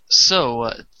 Aaron?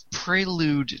 So,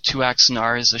 Prelude to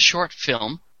Axanar is a short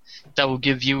film that will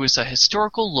give viewers a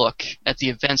historical look at the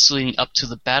events leading up to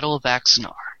the Battle of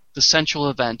Axanar, the central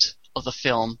event of the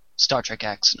film Star Trek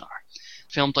Axanar.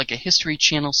 Filmed like a History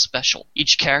Channel special.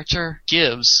 Each character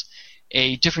gives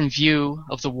a different view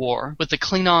of the war, with the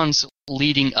Klingons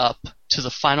leading up to the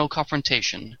final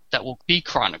confrontation that will be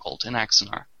chronicled in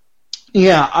Axanar.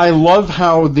 Yeah, I love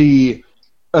how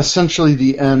essentially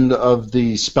the end of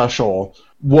the special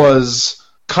was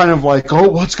kind of like, oh,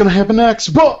 what's going to happen next?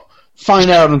 But find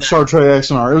out in Star Trek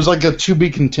Axanar. It was like a to be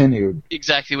continued.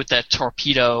 Exactly, with that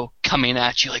torpedo coming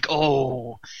at you, like,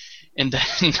 oh, and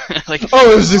then like,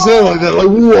 oh, it was exactly like that, like,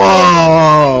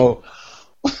 whoa.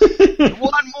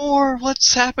 One more.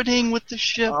 What's happening with the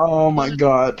ship? Oh my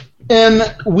god!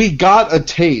 And we got a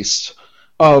taste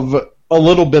of a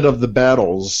little bit of the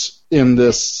battles in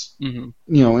this, in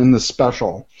this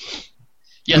special.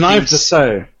 Yeah, and I have to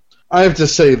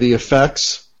say, the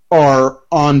effects are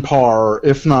on par,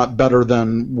 if not better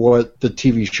than what the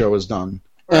TV show has done.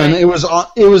 Right. And it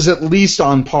was at least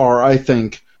on par, I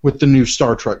think, with the new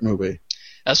Star Trek movie.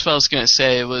 That's what I was going to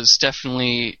say. It was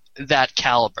definitely that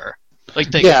caliber. Like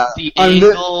the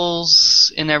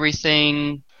angles and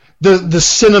everything. The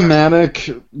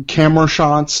cinematic camera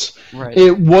shots. Right.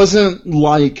 It wasn't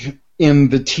like in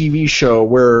the TV show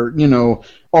where,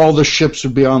 all the ships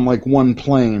would be on like one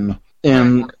plane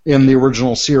in the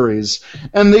original series.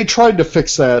 And they tried to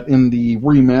fix that in the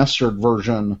remastered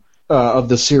version of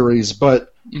the series,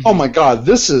 but oh my god,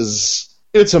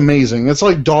 it's amazing. It's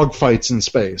like dogfights in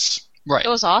space. Right. It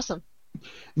was awesome.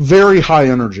 Very high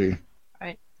energy.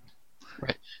 Right.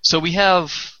 So we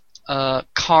have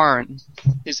Karn,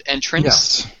 his entrance.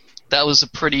 Yes. That was a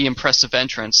pretty impressive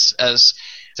entrance, as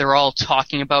they're all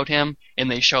talking about him, and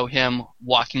they show him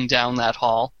walking down that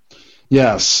hall.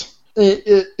 Yes.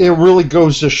 It really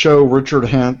goes to show Richard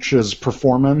Hatch's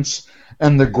performance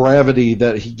and the gravity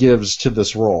that he gives to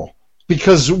this role.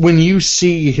 Because when you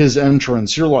see his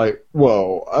entrance, you're like,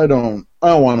 whoa, I don't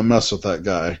want to mess with that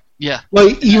guy. Yeah.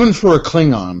 Like, even for a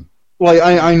Klingon. Like,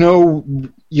 I know,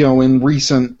 in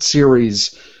recent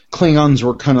series, Klingons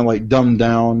were kind of like dumbed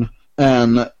down,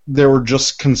 and they were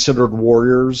just considered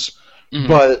warriors. Mm-hmm.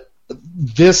 But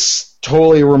this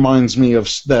totally reminds me of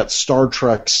that Star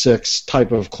Trek VI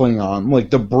type of Klingon, like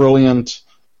the brilliant,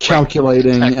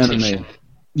 calculating enemy.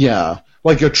 Yeah,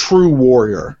 like a true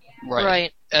warrior.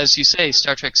 Right. As you say,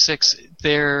 Star Trek VI,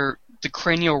 the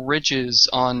cranial ridges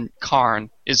on Karn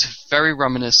is very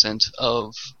reminiscent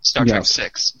of Star Trek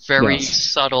VI. Very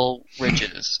subtle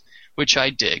ridges, which I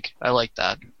dig. I like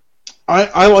that.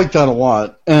 I like that a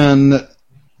lot, and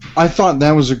I thought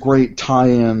that was a great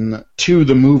tie-in to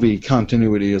the movie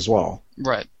continuity as well.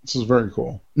 Right. This is very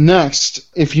cool. Next,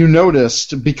 if you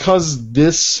noticed, because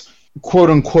this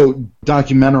quote-unquote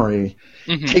documentary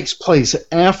takes place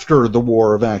after the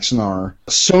War of Axanar,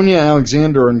 Sonia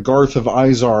Alexander and Garth of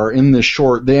Izar in this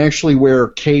short, they actually wear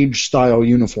Cage-style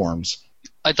uniforms.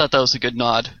 I thought that was a good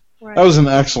nod. Right. That was an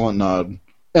excellent nod.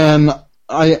 And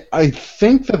I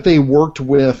think that they worked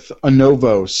with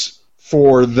Anovos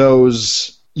for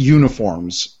those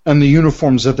uniforms, and the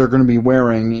uniforms that they're going to be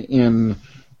wearing in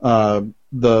the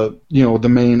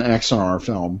main Axanar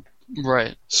film.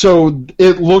 Right. So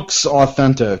it looks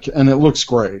authentic, and it looks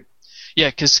great. Yeah,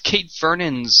 because Kate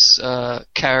Vernon's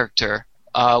character,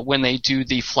 when they do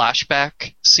the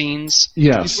flashback scenes,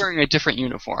 she's wearing a different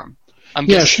uniform.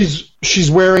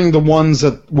 She's wearing the ones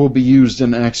that will be used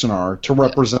in Axanar to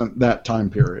represent that time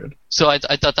period. So I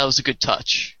thought that was a good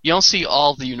touch. You don't see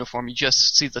all the uniform, you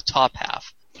just see the top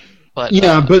half. But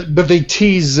but they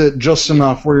tease it just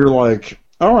enough where you're like,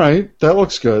 all right, that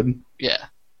looks good. Yeah.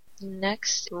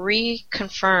 Next,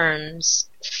 reconfirms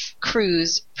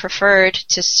crews preferred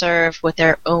to serve with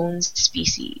their own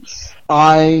species.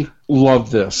 I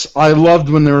love this. I loved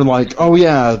when they were like, oh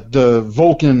yeah, the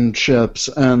Vulcan ships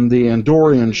and the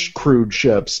Andorian crewed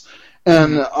ships.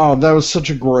 And that was such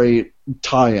a great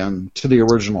tie-in to the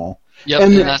original. Yep,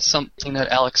 and that's something that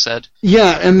Alex said.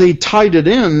 Yeah, and they tied it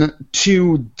in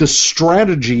to the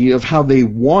strategy of how they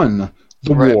won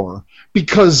the war.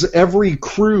 Because every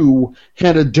crew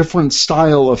had a different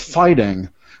style of fighting.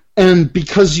 And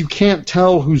because you can't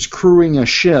tell who's crewing a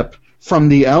ship from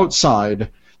the outside,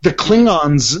 the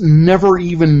Klingons never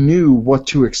even knew what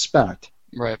to expect.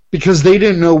 Right. Because they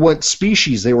didn't know what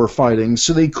species they were fighting,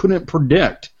 so they couldn't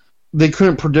predict. They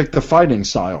couldn't predict the fighting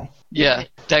style. Yeah,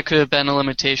 that could have been a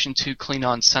limitation to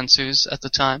Klingon sensors at the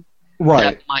time.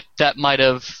 Right. That might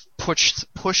have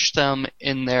pushed them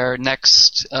in their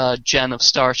next gen of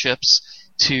starships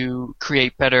to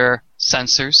create better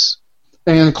sensors.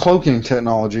 And cloaking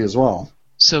technology as well.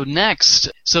 So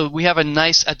next, we have a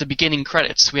nice, at the beginning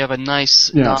credits, we have a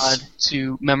nice nod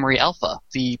to Memory Alpha,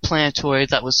 the planetoid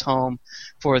that was home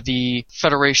for the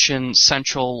Federation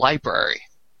Central Library.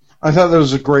 I thought that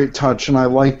was a great touch, and I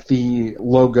like the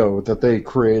logo that they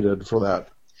created for that.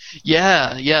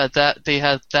 Yeah, that they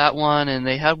had that one, and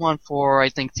they had one for, I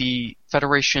think, the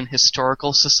Federation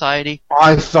Historical Society.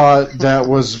 I thought that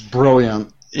was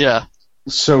brilliant. Yeah.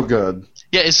 So good.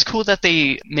 Yeah, it's cool that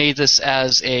they made this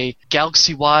as a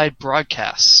galaxy-wide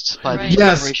broadcast by the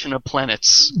Federation of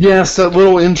Planets. Yes, that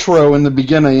little intro in the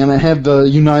beginning, and it had the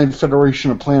United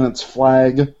Federation of Planets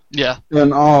flag. Yeah.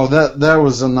 And that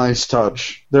was a nice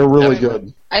touch. They're really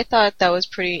good. I thought that was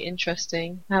pretty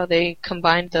interesting, how they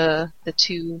combined the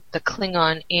two, the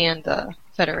Klingon and the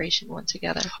Federation one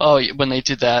together. Oh, when they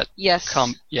did that? Yes.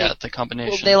 The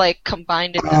combination. Well, they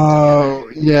combined it. Oh,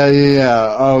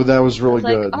 yeah. Oh, that was really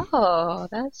good. Oh,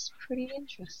 that's pretty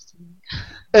interesting.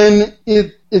 And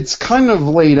it's kind of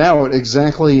laid out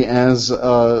exactly as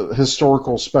a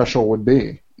historical special would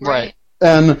be. Right.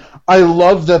 And I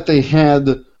love that they had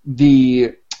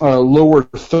the lower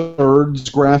thirds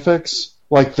graphics,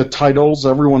 like the titles,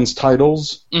 everyone's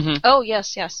titles. Mm-hmm. Oh,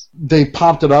 yes. They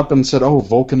popped it up and said,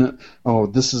 Vulcan,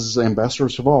 this is Ambassador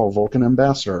Saval, Vulcan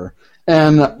Ambassador.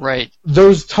 And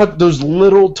those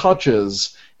little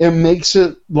touches, it makes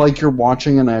it like you're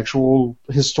watching an actual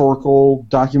historical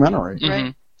documentary.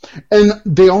 Mm-hmm. And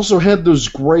they also had those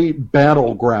great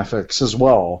battle graphics as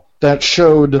well that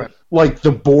showed like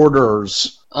the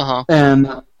borders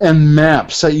and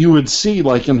maps that you would see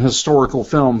like in historical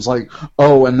films, like,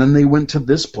 oh, and then they went to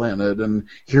this planet, and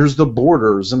here's the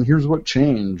borders, and here's what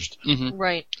changed.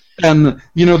 Right. And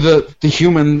the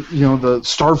human, the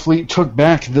Starfleet took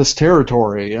back this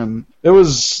territory, and that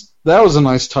was a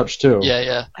nice touch too.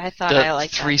 Yeah. I thought I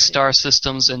liked 3 star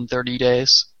systems in 30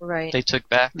 days. Right. They took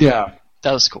back. Yeah.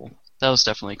 That was cool. That was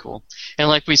definitely cool. And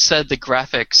like we said, the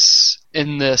graphics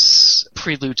in this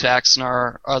Prelude to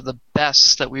Axanar are the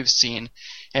best that we've seen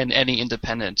in any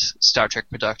independent Star Trek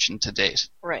production to date.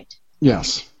 Right.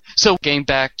 Yes. So getting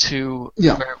back to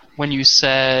when you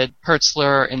said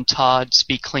Hertzler and Todd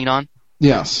speak Klingon.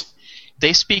 Yes.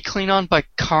 They speak Klingon, but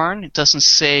Karn doesn't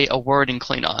say a word in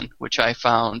Klingon, which I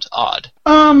found odd.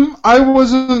 I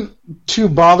wasn't too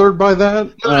bothered by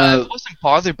that. No, I wasn't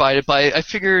bothered by it, but I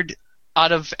figured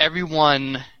out of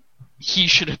everyone, he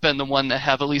should have been the one to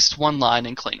have at least one line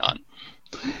in Klingon.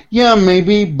 Yeah,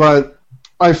 maybe, but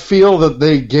I feel that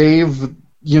they gave,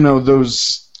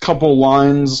 those couple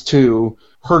lines to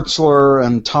Hertzler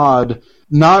and Todd,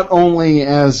 not only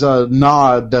as a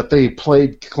nod that they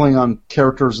played Klingon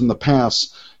characters in the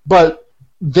past, but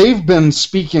they've been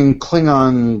speaking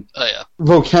Klingon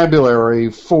vocabulary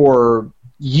for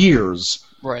years.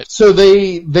 Right. So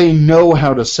they know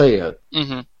how to say it.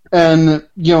 Mm-hmm. And,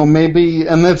 maybe,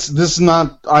 and this is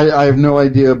not, I have no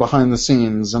idea behind the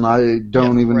scenes, and I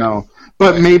don't even know.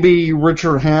 But maybe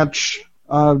Richard Hatch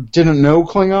didn't know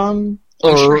Klingon?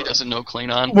 I'm sure he doesn't know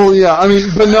Klingon. Well, yeah,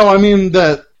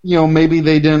 that, maybe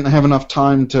they didn't have enough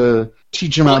time to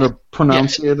teach him how to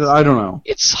pronounce it. I don't know.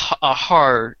 It's a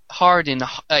hard and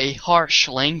a harsh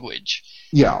language.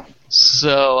 Yeah.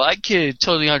 So I could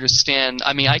totally understand.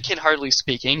 I mean, I can hardly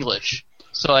speak English,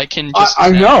 so I can just... I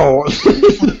know.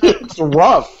 It's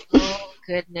rough. Oh,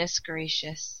 goodness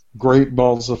gracious. Great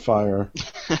balls of fire.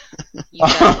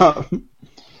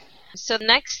 So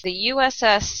next, the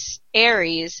USS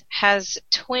Ares has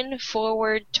twin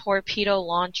forward torpedo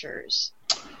launchers.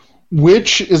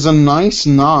 Which is a nice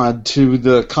nod to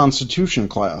the Constitution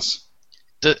class.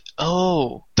 The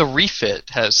refit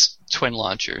has twin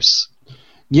launchers.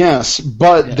 Yes,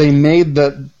 but they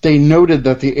noted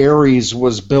that the Ares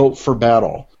was built for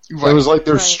battle. Right. It was like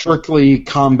their strictly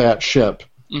combat ship.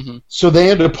 Mm-hmm. So they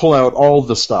had to pull out all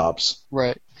the stops.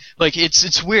 Right. Like,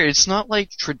 it's weird. It's not like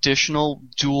traditional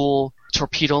dual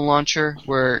torpedo launcher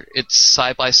where it's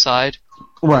side by side.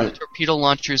 Right. The torpedo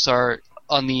launchers are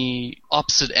on the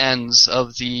opposite ends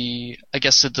of the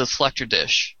deflector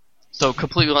dish. So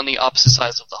completely on the opposite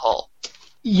sides of the hull.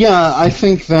 Yeah, I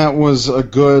think that was a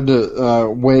good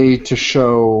way to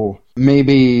show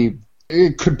maybe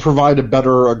it could provide a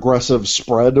better aggressive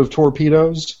spread of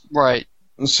torpedoes. Right.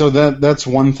 So that's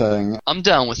one thing. I'm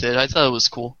down with it. I thought it was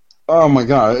cool. Oh my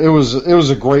god, it was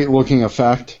a great looking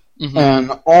effect. Mm-hmm.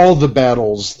 And all the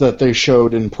battles that they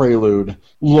showed in Prelude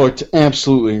looked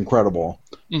absolutely incredible.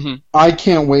 Mm-hmm. I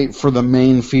can't wait for the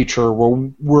main feature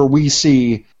where we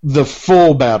see the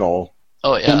full battle.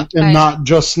 Oh yeah, and not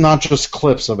just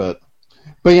clips of it.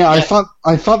 But yeah, I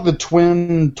thought the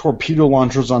twin torpedo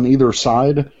launchers on either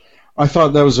side, I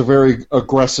thought that was a very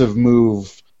aggressive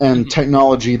move and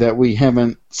technology that we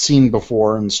haven't seen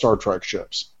before in Star Trek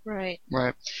ships. Right.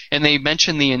 Right. And they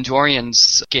mentioned the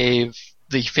Andorians gave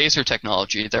the phaser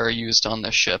technology that are used on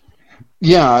this ship.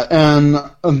 Yeah,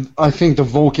 and I think the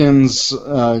Vulcans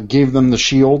gave them the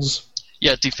shields.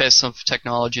 Yeah, defensive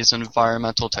technologies and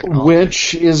environmental technology.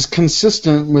 Which is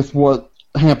consistent with what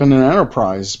happened in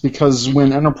Enterprise, because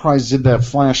when Enterprise did that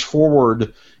flash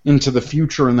forward into the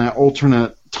future in that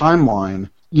alternate timeline,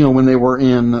 when they were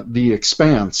in the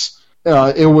Expanse,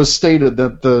 it was stated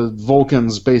that the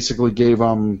Vulcans basically gave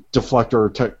them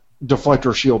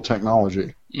deflector shield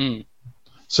technology. Mm.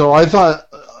 So I thought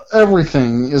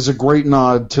everything is a great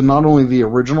nod to not only the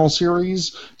original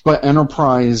series, but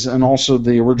Enterprise and also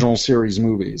the original series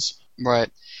movies. Right.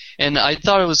 And I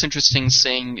thought it was interesting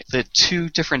seeing the two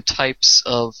different types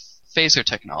of phaser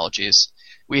technologies.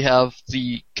 We have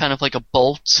the kind of like a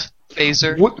bolt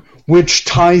phaser. Which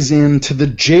ties into the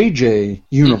JJ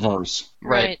universe.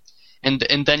 Right. And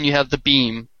then you have the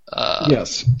beam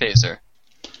yes. phaser.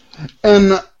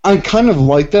 And I kind of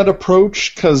like that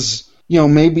approach because...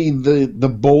 maybe the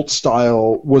bolt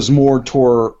style was more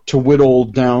to whittle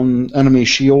down enemy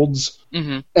shields,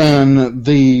 and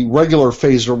the regular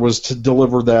phaser was to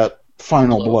deliver that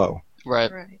final blow.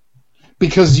 Right.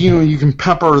 Because, you can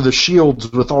pepper the shields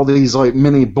with all these,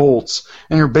 mini bolts,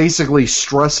 and you're basically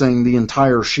stressing the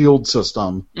entire shield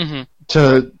system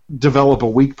to develop a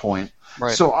weak point.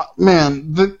 Right. So,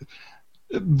 man,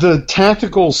 the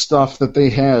tactical stuff that they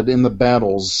had in the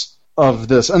battles... of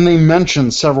this, and they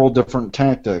mentioned several different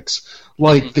tactics,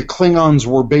 Like, the Klingons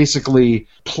were basically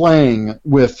playing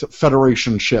with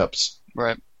Federation ships.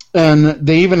 Right. And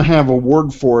they even have a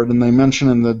word for it, and they mention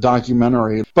in the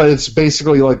documentary, but it's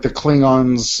basically like the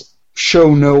Klingons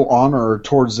show no honor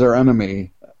towards their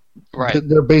enemy. Right.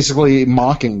 They're basically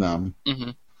mocking them.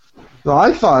 Mm-hmm. So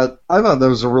I thought that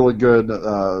was a really good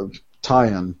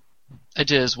tie-in. I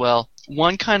did as well.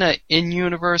 One kind of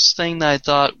in-universe thing that I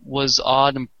thought was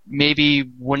odd and maybe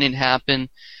wouldn't happen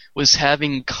was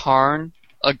having Karn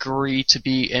agree to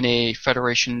be in a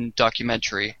Federation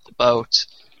documentary about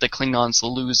the Klingons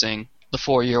losing the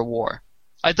 4-year war.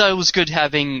 I thought it was good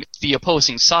having the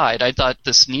opposing side. I thought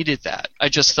this needed that. I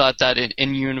just thought that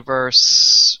in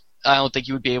universe, I don't think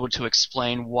you would be able to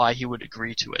explain why he would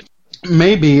agree to it.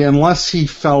 Maybe, unless he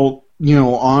felt,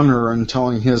 honor in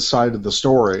telling his side of the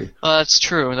story. That's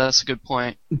true. That's a good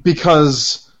point.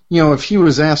 Because, if he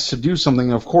was asked to do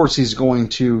something, of course he's going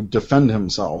to defend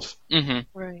himself. Mm-hmm.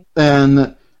 Right.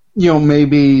 And,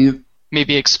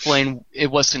 Maybe explain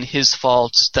it wasn't his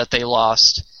fault that they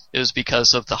lost. It was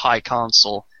because of the High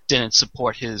Council didn't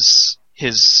support his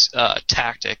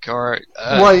tactic or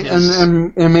right,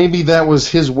 and maybe that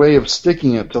was his way of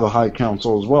sticking it to the High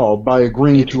Council as well by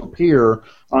agreeing to appear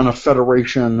on a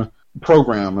Federation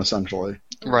program, essentially.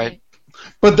 Right.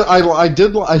 But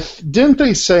didn't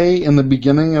they say in the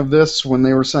beginning of this when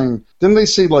they were saying, didn't they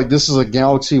say like this is a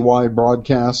galaxy-wide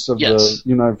broadcast of the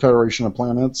United Federation of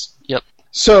Planets? Yep.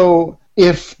 So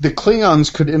if the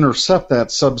Klingons could intercept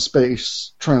that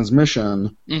subspace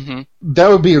transmission, that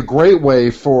would be a great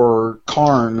way for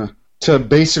Karn to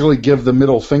basically give the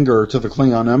middle finger to the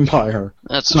Klingon Empire.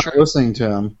 That's not true. Listening to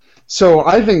him. So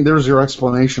I think there's your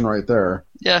explanation right there.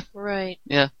 Yeah. Right.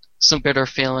 Yeah. Some bitter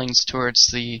feelings towards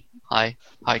the high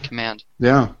command.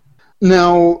 Yeah.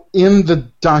 Now, in the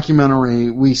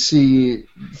documentary, we see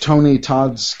Tony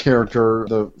Todd's character,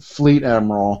 the Fleet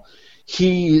Admiral.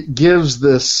 He gives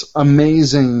this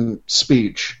amazing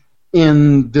speech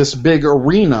in this big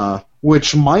arena,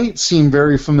 which might seem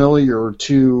very familiar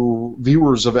to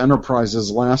viewers of Enterprise's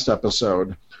last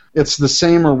episode. It's the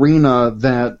same arena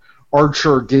that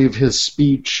Archer gave his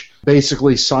speech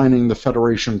basically signing the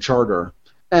Federation Charter.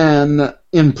 And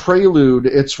in Prelude,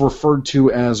 it's referred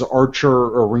to as Archer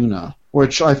Arena,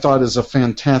 which I thought is a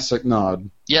fantastic nod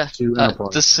to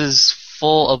Enterprise. This is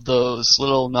full of those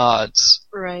little nods.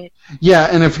 Right. Yeah,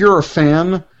 and if you're a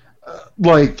fan,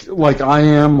 like I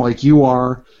am, like you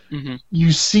are,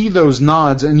 you see those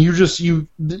nods, and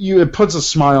it puts a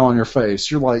smile on your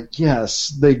face. You're like, yes,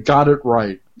 they got it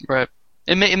right. Right.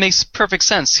 It makes perfect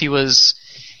sense.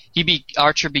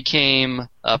 Archer became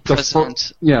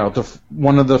president.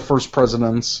 One of the first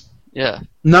presidents. Yeah.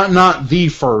 Not the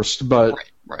first, but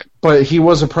right. But he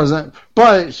was a president.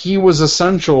 But he was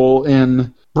essential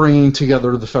in bringing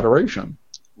together the Federation.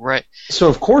 Right. So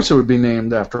of course it would be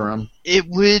named after him. It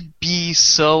would be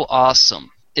so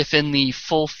awesome if in the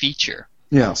full feature,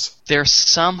 they're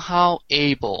somehow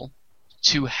able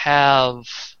to have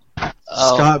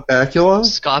Scott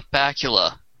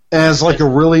Bakula. As like a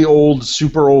really old,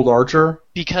 super old Archer?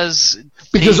 Because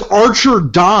Archer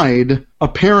died,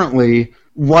 apparently,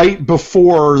 right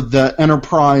before the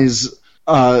Enterprise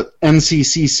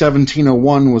NCC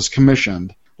 1701 was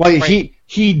commissioned. Like,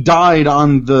 he died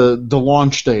on the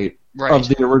launch date of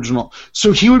the original.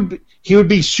 So he would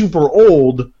be super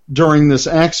old during this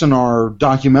Axanar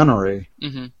documentary.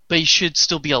 Mm-hmm. But he should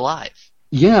still be alive.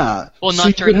 Yeah. Well,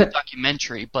 not during the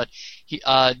documentary, but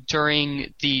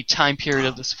during the time period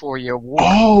of this 4-year war.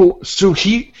 Oh, so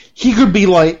he could be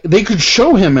like, they could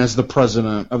show him as the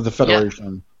president of the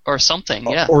Federation. Or something,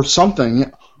 Or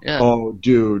something. Yeah. Oh,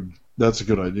 dude, that's a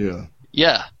good idea.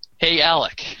 Yeah. Hey,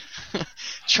 Alec,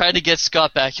 try to get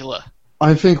Scott Bakula.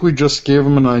 I think we just gave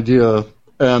him an idea,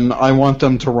 and I want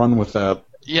them to run with that.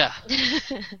 Yeah.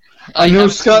 I know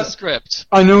Scott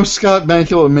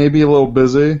Bakula may be a little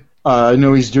busy. I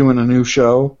know he's doing a new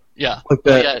show. Yeah. Like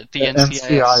that, the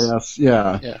NCIS.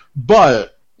 Yeah.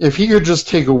 But if he could just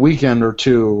take a weekend or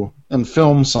two and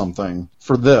film something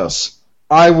for this,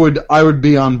 I would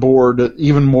be on board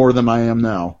even more than I am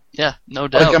now. Yeah, no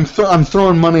doubt. Like I'm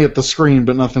throwing money at the screen,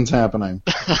 but nothing's happening.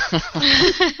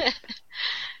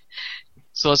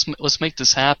 So let's make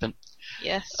this happen.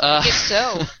 Yes, make it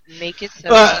so. Make it so.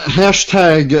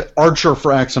 Hashtag Archer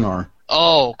for Axanar.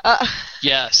 Oh,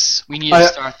 yes. We need to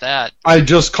start that. I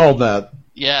just called that.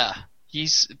 Yeah.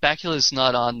 Bakula's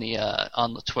not on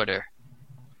the Twitter,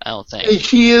 I don't think.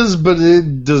 He is, but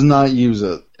it does not use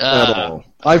it at all.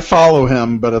 I follow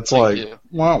him, but it's like,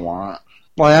 wah.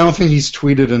 Well, I don't think he's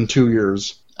tweeted in 2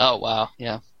 years. Oh, wow,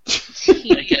 yeah.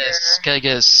 Gotta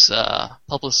get his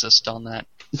publicist on that.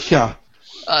 Yeah.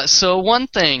 So one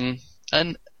thing,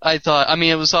 and I thought, I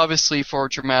mean, it was obviously for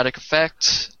dramatic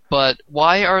effect, but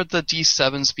why are the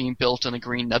D7s being built in a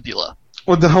green nebula?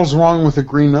 What the hell's wrong with the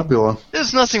green nebula?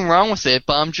 There's nothing wrong with it,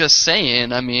 but I'm just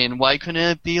saying, I mean, why couldn't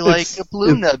it be like a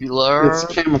blue nebula or it's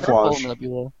camouflage. a purple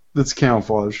nebula? It's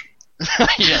camouflage.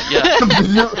 yeah.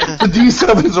 The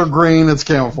D7s are green, it's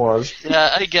camouflage.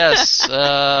 Yeah, I guess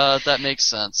that makes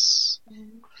sense.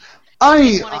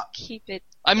 I want to keep it.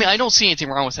 I mean, I don't see anything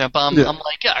wrong with that, but I'm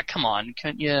like, yeah, come on,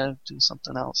 couldn't you do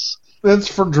something else? It's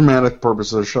for dramatic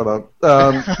purposes. Shut up.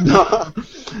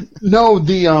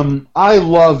 No, I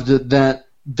loved it that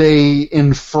they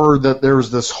infer that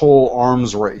there's this whole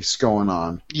arms race going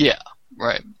on. Yeah,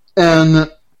 right.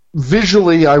 And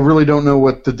visually, I really don't know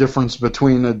what the difference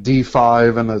between a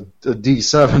D5 and a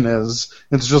D7 is.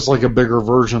 It's just like a bigger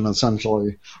version,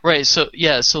 essentially. Right. So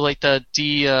like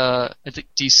the I think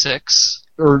D6.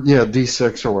 Or yeah,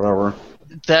 D6 or whatever.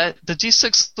 That the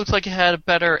D6 looked like it had a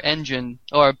better engine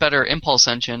or a better impulse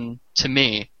engine to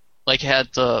me. Like it had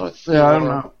the I don't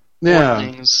know. Four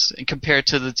things compared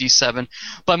to the D7.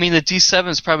 But I mean, the D7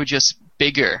 is probably just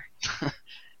bigger.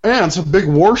 Yeah, it's a big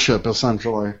warship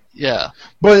essentially. Yeah.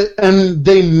 And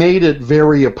they made it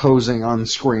very opposing on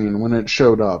screen when it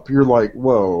showed up. You're like,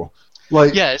 whoa.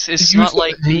 Like, yeah, it's not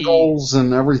like the angles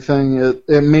and everything.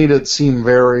 It made it seem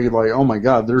very like, oh my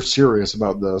god, they're serious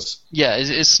about this. Yeah,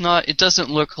 it's not. It doesn't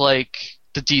look like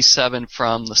the D7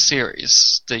 from the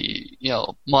series. The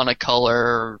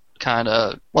monocolor kind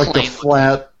of like the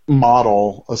flat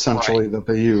model essentially that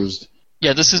they used.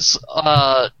 Yeah, this is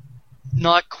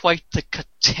not quite the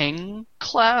Kating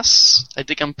class. I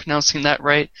think I'm pronouncing that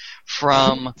right.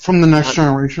 From the Next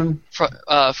Generation.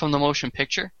 From the motion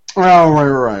picture. Oh,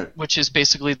 right. Which is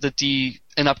basically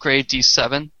an upgrade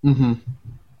D7. Mm-hmm.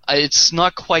 It's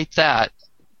not quite that.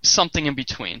 Something in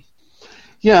between.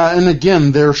 Yeah, and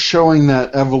again, they're showing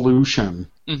that evolution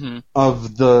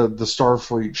of the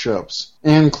Starfleet ships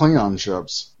and Klingon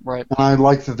ships. Right. And I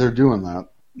like that they're doing that.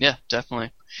 Yeah,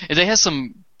 definitely. And they have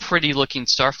some pretty looking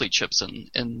Starfleet ships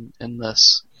in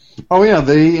this. Oh yeah,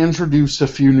 they introduced a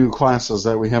few new classes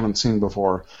that we haven't seen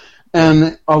before.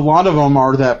 And a lot of them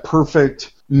are that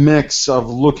perfect mix of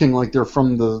looking like they're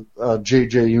from the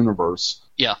JJ universe.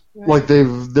 Yeah. Like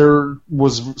there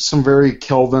was some very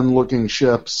Kelvin-looking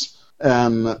ships,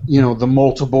 and the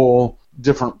multiple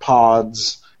different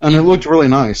pods, and it looked really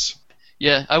nice.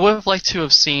 Yeah, I would have liked to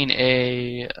have seen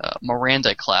a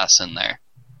Miranda class in there.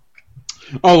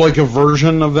 Oh, like a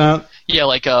version of that? Yeah,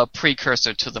 like a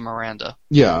precursor to the Miranda.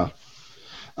 Yeah.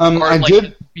 Or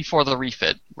did before the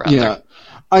refit, rather. Yeah.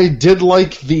 I did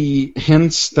like the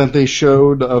hints that they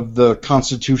showed of the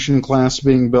Constitution class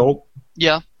being built.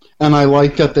 Yeah. And I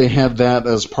like that they had that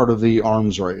as part of the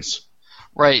arms race.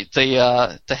 Right,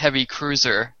 the heavy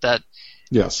cruiser that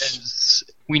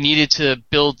we needed to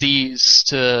build these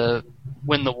to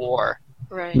win the war.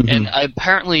 Right. Mm-hmm. And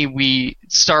apparently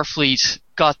Starfleet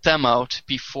got them out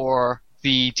before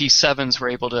the D7s were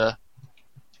able to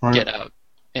get out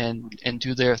and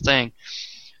do their thing.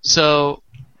 So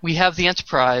we have the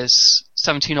Enterprise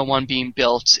 1701 being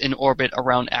built in orbit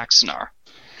around Axanar.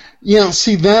 Yeah,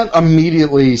 see, that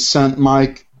immediately sent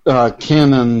my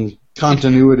canon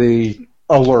continuity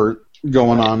alert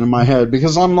going on in my head,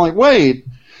 because I'm like, wait,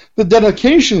 the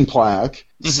dedication plaque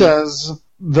says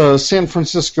the San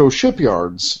Francisco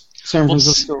shipyards. San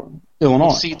Francisco, Illinois.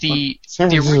 We'll see the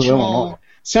original... Illinois.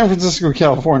 San Francisco,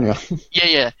 California.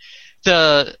 Yeah.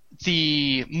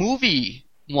 The movie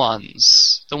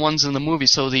ones, the ones in the movie,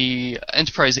 so the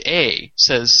Enterprise A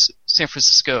says San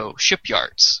Francisco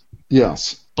Shipyards.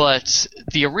 Yes. But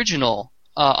the original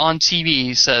on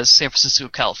TV says San Francisco,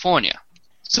 California.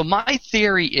 So my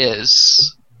theory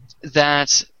is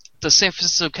that the San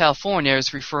Francisco, California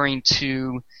is referring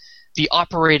to the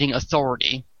operating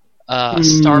authority,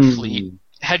 Starfleet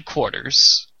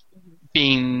headquarters,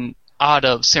 being out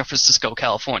of San Francisco,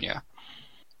 California,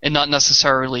 and not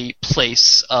necessarily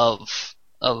place of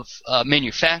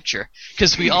manufacture.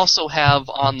 Because we also have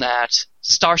on that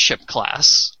Starship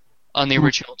class on the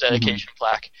original dedication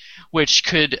plaque, which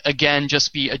could again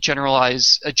just be a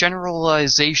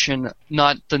generalization,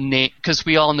 not the name, because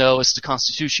we all know it's the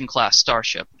Constitution class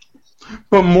starship.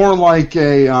 But more like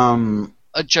a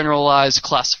generalized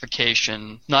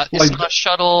classification. It's not a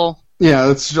shuttle.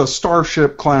 Yeah, it's just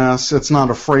Starship class. It's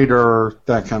not a freighter,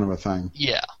 that kind of a thing.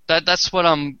 Yeah, that's what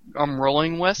I'm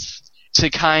rolling with, to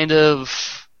kind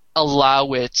of allow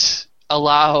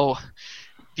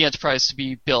the Enterprise to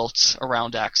be built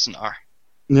around Axanar.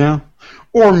 Yeah,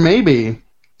 or maybe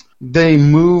they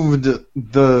moved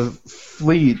the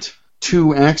fleet to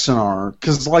Axanar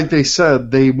because, like they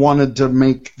said, they wanted to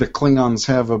make the Klingons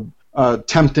have a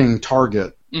tempting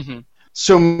target. Mm-hmm.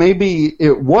 So maybe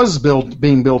it was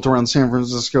being built around San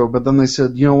Francisco, but then they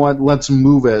said, you know what, let's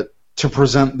move it to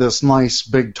present this nice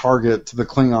big target to the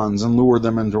Klingons and lure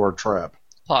them into our trap.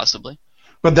 Possibly.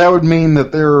 But that would mean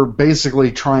that they're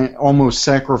basically almost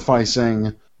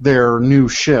sacrificing their new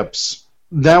ships.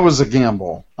 That was a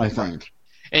gamble, I think.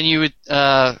 And you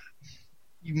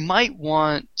might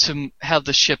want to have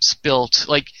the ships built,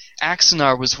 like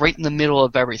Axanar was right in the middle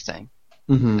of everything,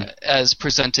 as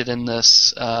presented in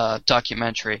this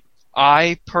documentary.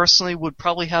 I personally would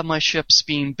probably have my ships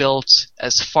being built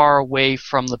as far away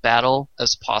from the battle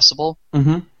as possible,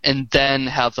 and then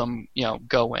have them,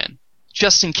 go in,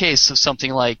 just in case of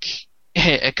something like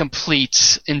a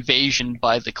complete invasion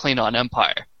by the Klingon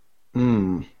Empire.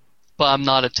 But I'm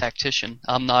not a tactician.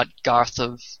 I'm not Garth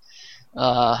of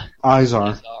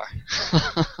Izar.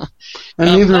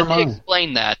 And neither am I.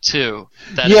 Explain that too.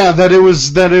 That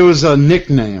it was a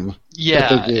nickname.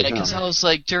 Yeah, because I was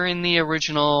like, during the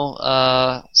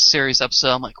original series episode,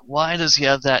 I'm like, why does he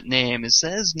have that name? Is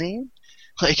that his name?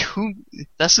 Like, who?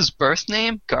 That's his birth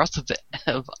name? Garth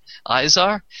of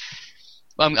Izar?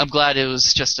 I'm glad it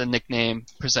was just a nickname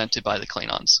presented by the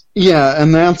Klingons. Yeah,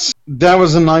 and that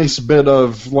was a nice bit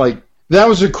of, that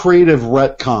was a creative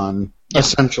retcon,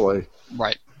 essentially.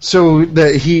 Right. So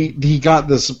that he got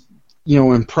this,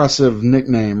 impressive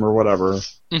nickname or whatever.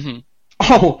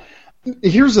 Oh,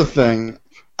 here's the thing.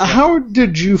 How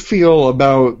did you feel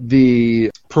about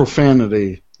the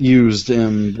profanity used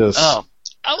in this? Oh,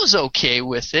 I was okay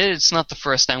with it. It's not the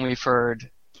first time we've heard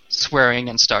swearing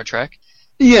in Star Trek.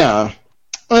 Yeah.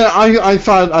 I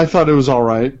thought it was all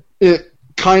right. It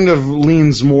kind of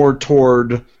leans more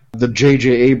toward the J.J.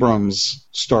 Abrams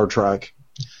Star Trek.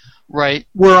 Right.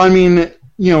 Where, I mean,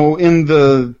 in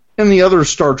the other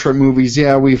Star Trek movies,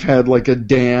 we've had like a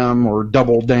damn or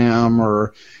double damn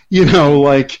or,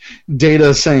 like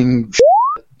Data saying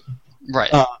shit.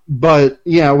 Right. But,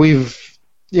 we've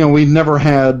never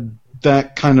had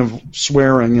that kind of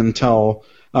swearing until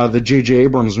the J.J.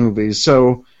 Abrams movies.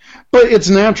 So, but it's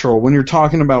natural. When you're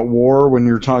talking about war, when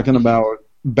you're talking about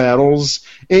battles,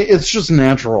 it's just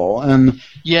natural. And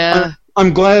yeah.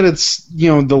 I'm glad it's,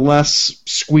 the less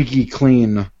squeaky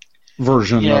clean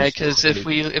version. Yeah, because if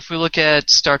we look at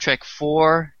Star Trek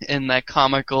 4 in that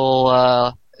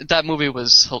comical, that movie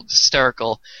was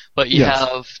hysterical, but you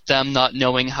have them not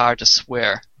knowing how to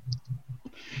swear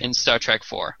in Star Trek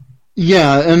 4.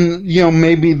 Yeah, and,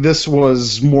 maybe this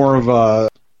was more of a,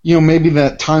 maybe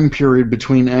that time period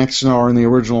between Axanar and the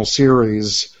original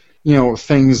series,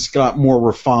 things got more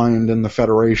refined in the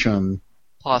Federation.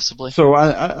 Possibly. So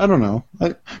I don't know.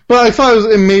 But I thought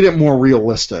it made it more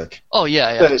realistic. Oh,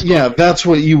 yeah. That's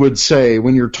what you would say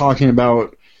when you're talking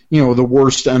about, the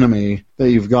worst enemy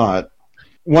that you've got.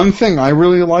 One thing I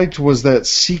really liked was that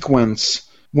sequence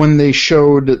when they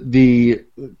showed the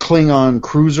Klingon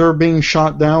cruiser being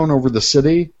shot down over the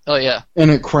city. Oh, yeah. And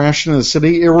it crashed into the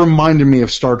city. It reminded me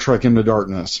of Star Trek Into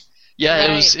Darkness. Yeah,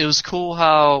 Right. It was cool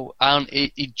how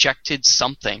it ejected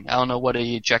something. I don't know what it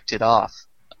ejected off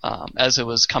as it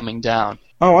was coming down.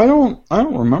 Oh, I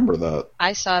don't remember that.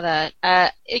 I saw that.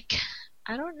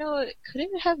 I don't know. Could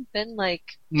it have been like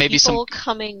Maybe people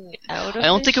coming out of? I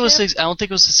don't think it was. ship? I don't think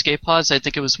it was escape pods. I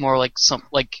think it was more like some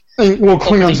Well,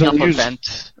 Klingons opening up don't a use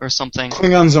vent or something.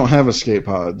 Klingons don't have escape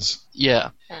pods. Yeah.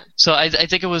 So I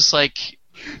think it was like.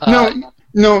 No,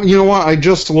 you know what? I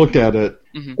just looked at it.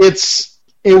 Mhm.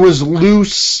 It was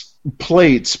loose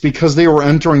plates because they were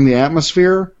entering the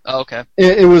atmosphere. Oh, okay.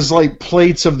 It was like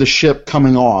plates of the ship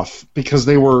coming off because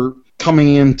they were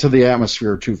coming into the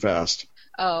atmosphere too fast.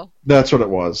 Oh. That's what it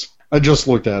was. I just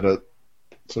looked at it.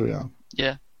 So yeah.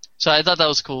 Yeah. So I thought that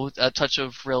was cool. A touch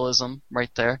of realism right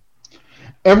there.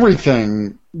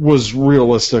 Everything was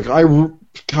realistic. I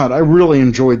really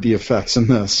enjoyed the effects in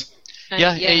this.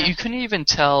 Yeah. You couldn't even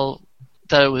tell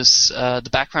that it was the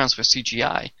backgrounds were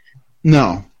CGI.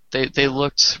 No. They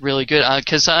looked really good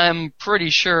because I'm pretty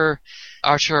sure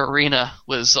Archer Arena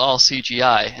was all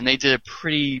CGI, and they did a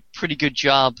pretty good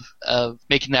job of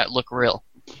making that look real.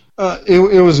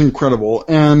 It was incredible,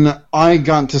 and I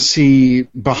got to see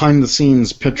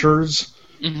behind-the-scenes pictures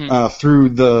through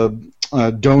the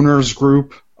donors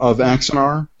group of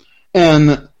Axanar,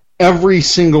 and every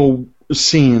single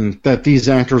scene that these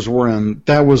actors were in,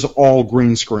 that was all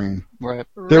green screen. Right.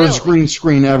 There was green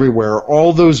screen everywhere.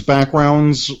 All those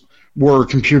backgrounds were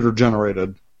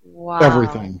computer-generated. Wow.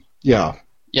 Everything. Yeah.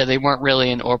 Yeah, they weren't really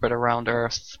in orbit around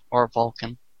Earth or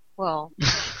Vulcan. Well,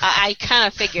 I kind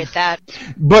of figured that.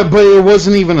 But it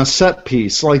wasn't even a set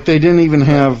piece. Like, they didn't even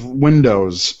have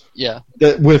windows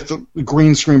that with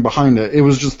green screen behind it. It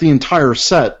was just the entire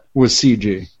set was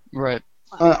CG. Right.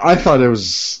 I thought it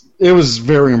was It was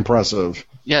very impressive.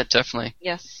 Yeah, definitely.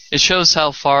 Yes. It shows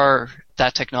how far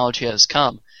that technology has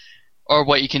come, or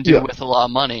what you can do with a lot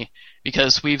of money.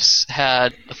 Because we've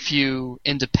had a few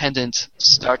independent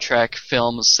Star Trek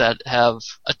films that have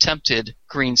attempted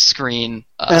green screen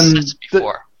sets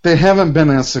before. They haven't been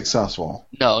as successful.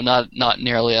 No, not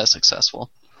nearly as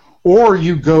successful. Or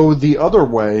you go the other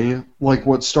way, like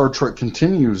what Star Trek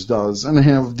Continues does, and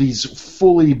have these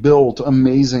fully built,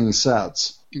 amazing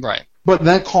sets. Right. But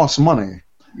that costs money.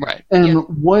 Right.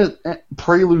 And what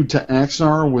Prelude to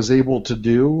Axanar was able to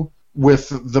do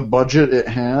with the budget it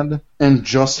had and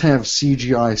just have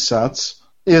CGI sets,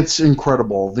 it's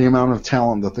incredible, the amount of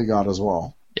talent that they got as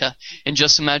well. Yeah, and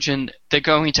just imagine they're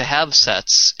going to have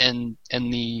sets in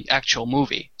the actual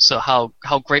movie. So how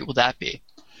great will that be?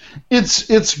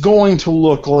 It's going to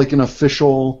look like an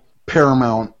official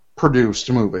Paramount produced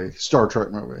movie, Star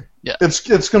Trek movie. Yeah.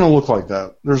 It's going to look like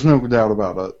that. There's no doubt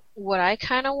about it. What I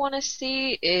kind of want to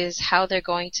see is how they're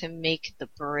going to make the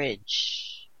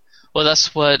bridge. Well,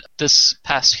 that's what this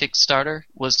past Kickstarter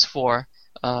was for,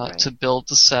 to build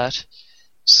the set.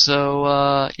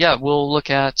 So, we'll look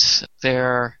at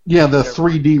their... Yeah, the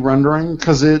 3D rendering,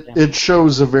 because it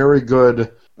shows a very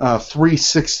good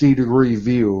 360-degree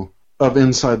view of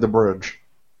inside the bridge.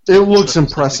 It looks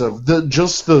impressive.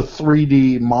 Just the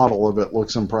 3D model of it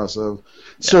looks impressive.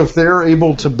 So if they're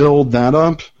able to build that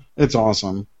up, it's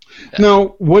awesome. Yeah. Now,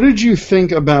 what did you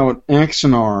think about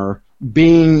Axanar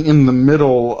being in the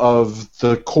middle of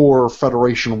the core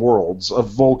Federation worlds of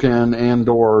Vulcan,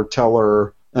 Andor,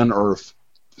 Teller, and Earth?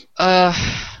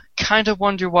 Kind of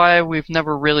wonder why we've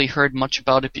never really heard much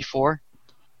about it before.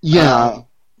 Yeah.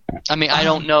 I mean, I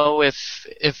don't know if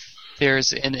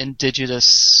there's an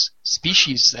indigenous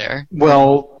species there.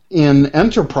 Well, in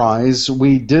Enterprise,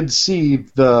 we did see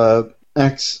the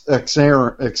Exnarians,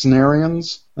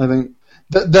 I think,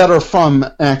 that are from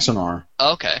Axanar.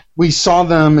 Okay. We saw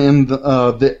them in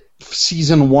the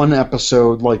season 1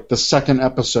 episode, like the second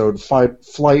episode,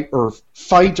 Fight or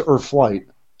Flight.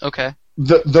 Okay.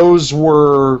 They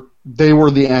were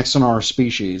the Axanar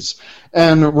species.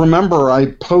 And remember, I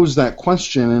posed that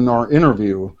question in our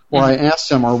interview where I asked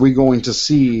him, are we going to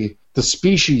see the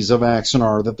species of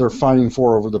Axanar that they're fighting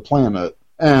for over the planet?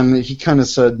 And he kind of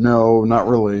said, no, not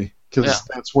really, because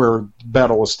that's where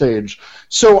battle was staged.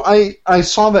 So I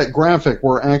saw that graphic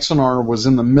where Axanar was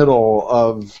in the middle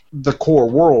of the core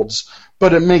worlds,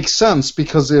 but it makes sense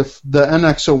because if the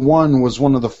NX-01 was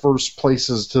one of the first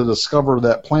places to discover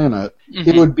that planet,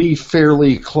 it would be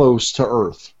fairly close to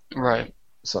Earth. Right.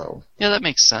 So yeah, that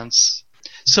makes sense.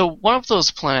 So one of those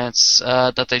planets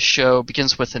that they show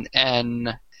begins with an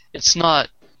N. It's not...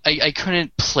 I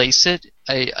couldn't place it.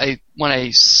 When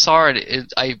I saw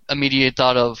it, I immediately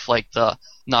thought of like the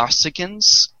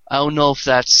Narsigans. I don't know if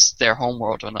that's their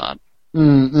homeworld or not.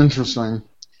 Interesting.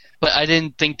 But I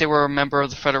didn't think they were a member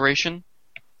of the Federation,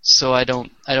 so I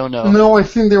don't know. No, I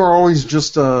think they were always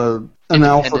just an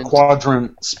Alpha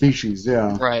Quadrant species.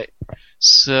 Yeah. Right.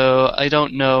 So I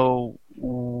don't know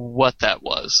what that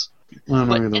was. I don't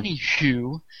know but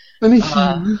either.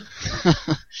 Anywho.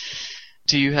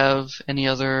 Do you have any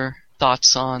other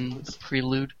thoughts on the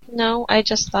Prelude? No, I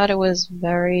just thought it was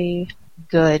very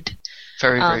good.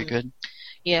 Very good.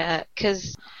 Yeah,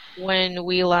 because when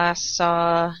we last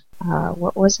saw,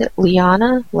 what was it,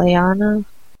 Leanna? Oh,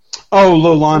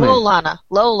 Lolani.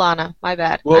 Lolana, my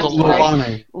bad.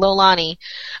 Lolani.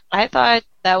 I thought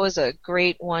that was a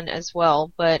great one as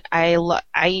well, but I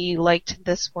liked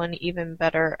this one even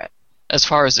better. As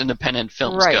far as independent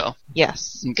films go?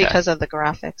 Yes, okay. Because of the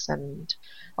graphics and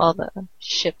all the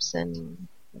ships and...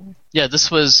 Yeah,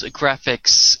 this was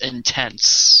graphics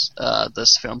intense,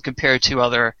 this film, compared to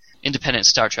other independent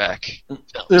Star Trek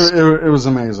films. It was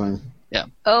amazing. Yeah.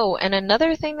 Oh, and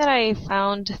another thing that I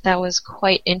found that was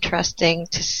quite interesting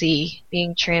to see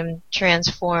being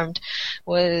transformed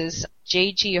was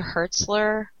J.G.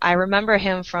 Hertzler. I remember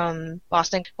him from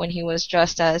Boston when he was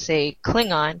dressed as a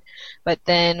Klingon, but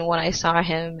then when I saw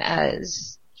him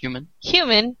as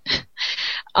human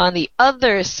on the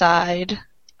other side,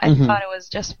 I thought it was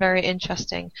just very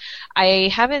interesting.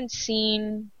 I haven't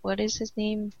seen, what is his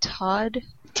name?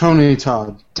 Tony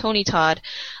Todd,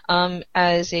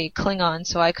 as a Klingon,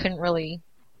 so I couldn't really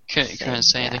say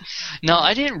anything. No,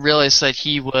 I didn't realize that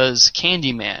he was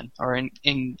Candyman, or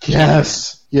in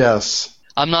Yes.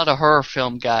 I'm not a horror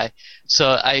film guy,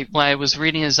 so when I was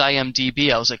reading his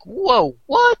IMDb, I was like, whoa,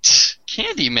 what?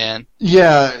 Candyman?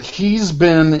 Yeah, he's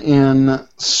been in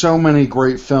so many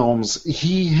great films.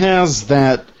 He has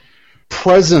that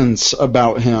presence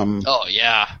about him. Oh,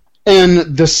 yeah.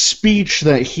 And the speech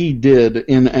that he did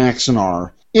in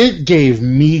Axanar, it gave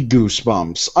me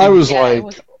goosebumps. I was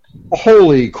like,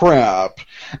 holy crap.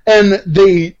 And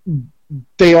they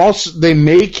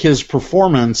make his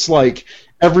performance like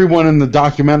everyone in the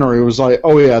documentary was like,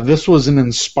 oh yeah, this was an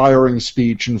inspiring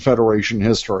speech in Federation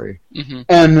history. Mm-hmm.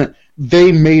 And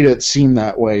they made it seem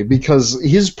that way because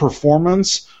his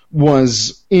performance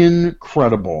was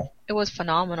incredible. It was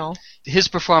phenomenal. His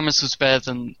performance was better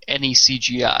than any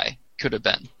CGI could have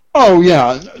been. Oh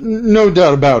yeah, no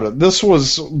doubt about it. This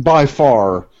was by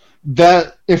far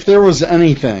that if there was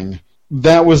anything,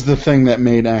 that was the thing that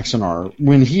made Axanar.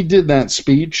 When he did that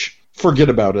speech, forget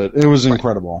about it. It was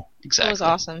incredible. Exactly. It was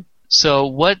awesome. So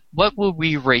what would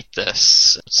we rate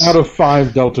this? Out of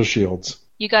 5 Delta Shields.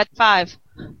 You got 5.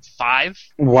 5?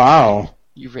 Wow.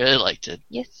 You really liked it.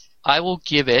 Yes. I will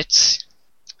give it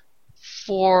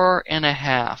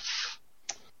 4.5.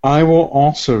 I will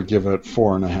also give it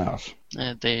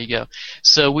 4.5. There you go.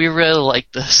 So we really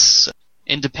like this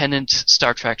independent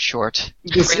Star Trek short.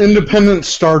 This independent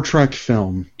Star Trek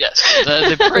film. Yes,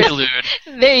 the prelude.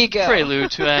 There you go.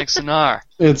 Prelude to Axanar.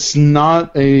 It's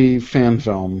not a fan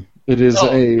film. It is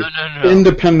No.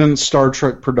 independent Star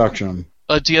Trek production.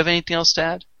 Do you have anything else to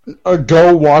add?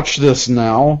 Go watch this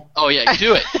now. Oh yeah,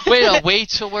 do it. Wait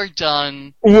till we're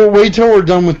done. We'll wait till we're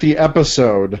done with the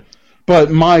episode.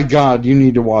 But my God, you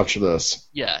need to watch this.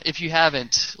 Yeah, if you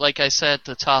haven't, like I said at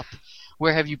the top,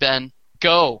 where have you been?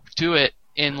 Go, do it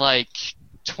in like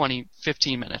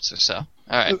 15 minutes or so. All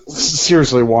right.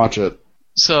 Seriously, watch it.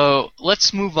 So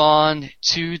let's move on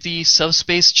to the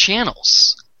subspace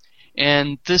channels.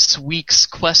 And this week's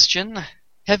question,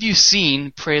 have you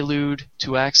seen Prelude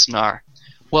to Axanar?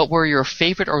 What were your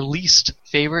favorite or least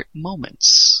favorite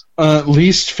moments?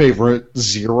 Least favorite,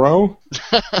 0.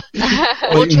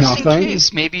 Well, just nothing. in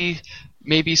case,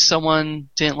 maybe someone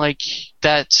didn't like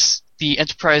that the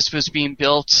Enterprise was being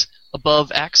built above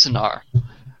Axanar.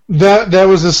 That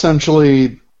was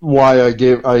essentially why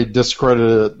I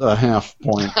discredited it a half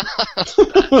point.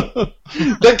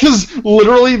 Because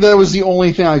literally that was the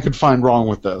only thing I could find wrong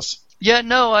with this. Yeah,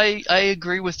 no, I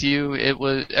agree with you. It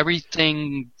was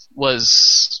everything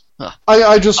was.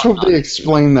 I just hope they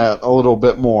explain that a little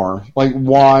bit more, like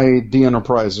why the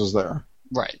Enterprise was there.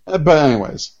 Right. But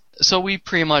anyways. So we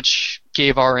pretty much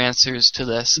gave our answers to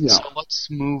this. Yeah. So let's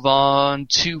move on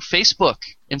to Facebook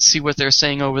and see what they're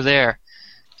saying over there.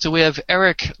 So we have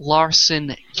Eric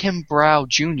Larson Kimbrow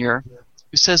Jr.,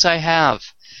 who says, I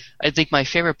think my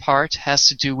favorite part has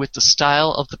to do with the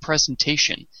style of the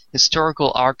presentation,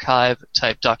 historical archive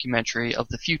type documentary of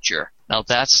the future. Now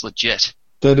that's legit.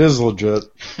 That is legit.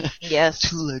 Yes.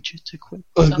 Too legit to quit.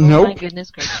 Oh Nope. my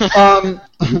goodness gracious.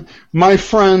 My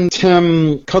friend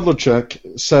Tim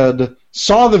Kudlicek said,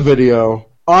 saw the video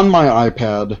on my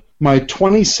iPad, my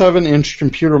 27-inch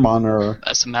computer monitor,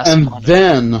 That's a massive and monitor.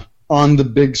 then on the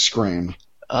big screen.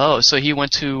 Oh, so he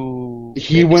went to...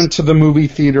 He went to the movie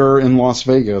theater in Las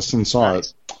Vegas and saw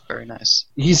it. Very nice.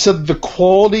 He said the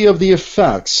quality of the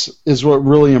effects is what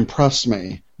really impressed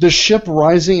me. The ship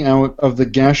rising out of the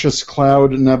gaseous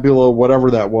cloud nebula, whatever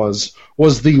that was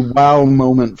the wow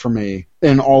moment for me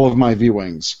in all of my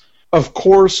viewings. Of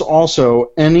course,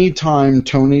 also, any time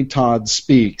Tony Todd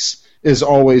speaks is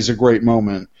always a great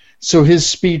moment. So his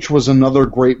speech was another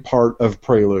great part of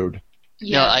Prelude.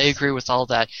 Yes. No, I agree with all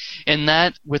that. And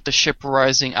that, with the ship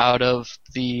rising out of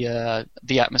the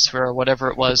atmosphere or whatever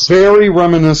it was. Very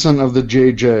reminiscent of the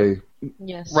JJ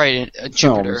Yes. Right,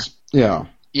 Jupiter. films. Yeah.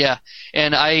 Yeah,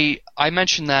 and I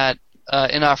mentioned that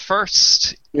in our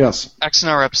first Yes.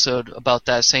 Axanar episode about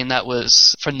that, saying that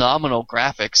was phenomenal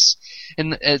graphics.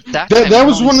 And at that That time,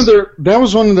 was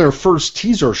one of their first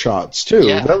teaser shots too.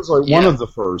 Yeah, That was like one of the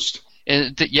first.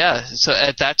 And so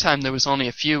at that time there was only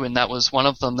a few, and that was one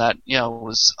of them that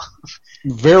was.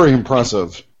 Very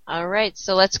impressive. All right,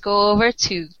 so let's go over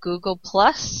to Google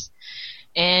Plus,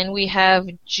 and we have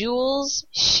Jules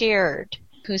Shared,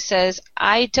 who says,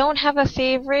 I don't have a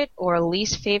favorite or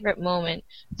least favorite moment.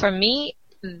 For me,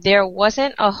 there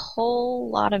wasn't a whole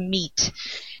lot of meat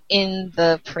in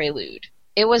the Prelude.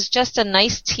 It was just a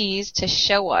nice tease to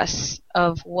show us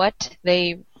of what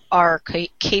they are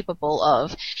capable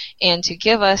of, and to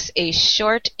give us a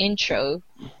short intro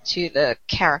to the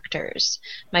characters.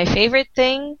 My favorite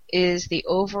thing is the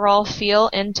overall feel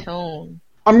and tone.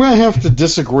 I'm going to have to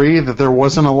disagree that there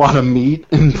wasn't a lot of meat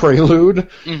in Prelude.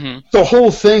 Mm-hmm. The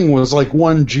whole thing was like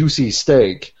one juicy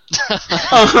steak.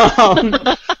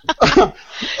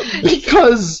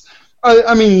 Because,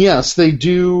 I mean, yes, they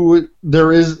do.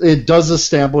 It does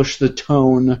establish the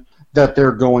tone that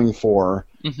they're going for.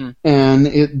 Mm-hmm. And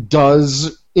it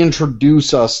does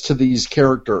introduce us to these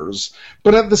characters.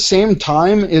 But at the same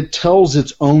time, it tells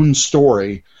its own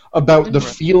story about the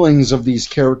feelings of these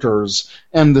characters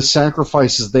and the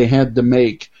sacrifices they had to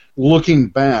make looking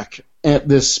back at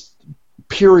this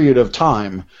period of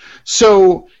time.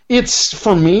 So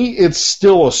for me, it's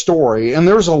still a story, and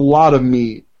there's a lot of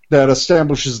meat that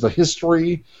establishes the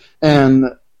history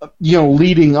and,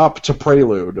 leading up to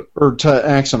Prelude, or to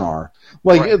Axanar.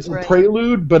 It's a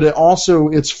prelude, but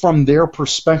it's from their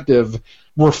perspective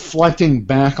reflecting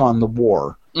back on the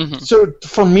war. Mm-hmm. So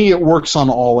for me, it works on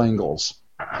all angles.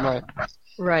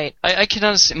 Right. I can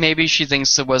understand. Maybe she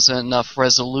thinks there wasn't enough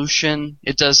resolution.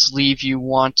 It does leave you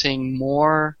wanting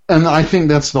more. And I think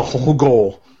that's the whole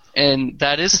goal. And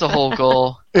that is the whole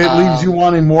goal. It leaves you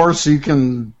wanting more so you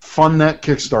can fund that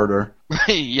Kickstarter.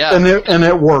 Right, yeah. And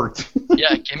it worked.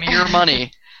 Yeah, give me your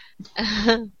money.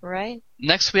 Right.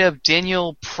 Next we have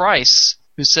Daniel Price,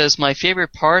 who says, my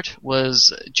favorite part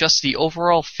was just the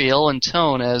overall feel and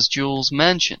tone, as Jules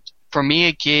mentioned. For me,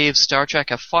 it gave Star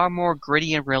Trek a far more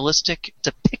gritty and realistic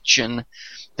depiction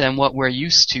than what we're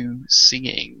used to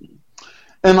seeing.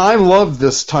 And I love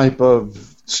this type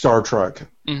of Star Trek.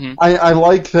 Mm-hmm. I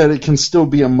like that it can still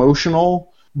be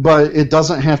emotional, but it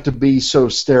doesn't have to be so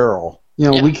sterile.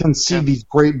 We can see these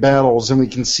great battles, and we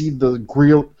can see the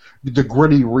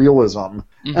gritty realism,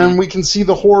 and we can see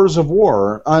the horrors of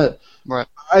war.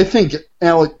 I think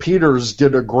Alec Peters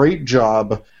did a great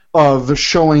job of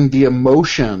showing the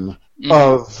emotion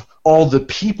of all the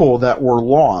people that were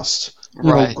lost.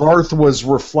 Garth was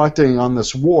reflecting on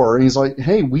this war, and he's like,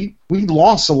 hey, we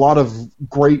lost a lot of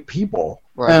great people.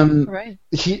 And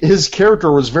his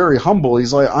character was very humble.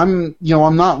 He's like, I'm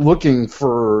not looking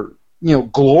for,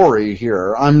 glory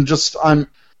here. I'm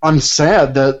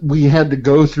sad that we had to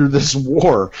go through this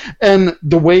war. And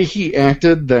the way he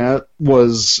acted, it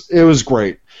was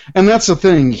great. And that's the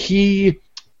thing. He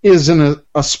is an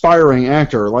aspiring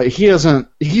actor. Like, he doesn't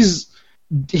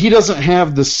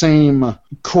have the same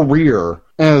career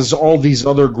as all these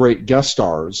other great guest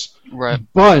stars. Right.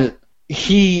 But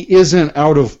he isn't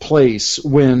out of place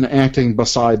when acting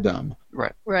beside them.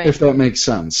 Right. If that makes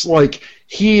sense. Like,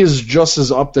 he is just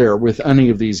as up there with any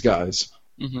of these guys.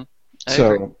 Mm-hmm.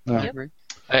 I agree.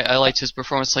 I liked his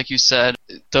performance, like you said.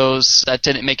 Those that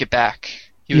didn't make it back,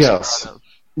 he was proud of.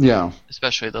 Yeah.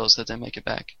 Especially those that didn't make it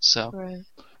back. So.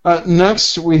 Right.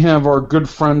 Next, we have our good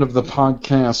friend of the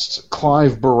podcast,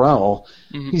 Clive Burrell.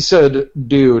 Mm-hmm. He said,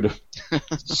 dude,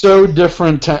 so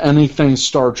different to anything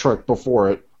Star Trek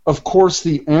before it. Of course,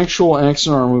 the actual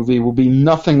Axanar movie will be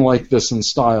nothing like this in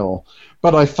style,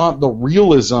 but I thought the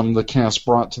realism the cast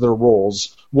brought to their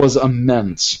roles was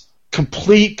immense.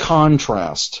 Complete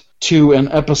contrast to an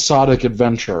episodic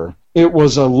adventure. It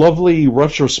was a lovely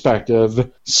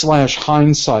retrospective /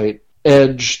 hindsight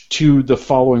edge to the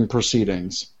following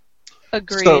proceedings.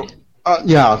 Agreed. So,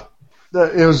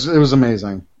 it was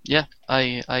amazing. Yeah,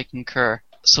 I concur.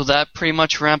 So that pretty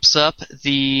much wraps up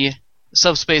the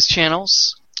Subspace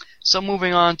channels. So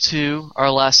moving on to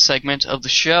our last segment of the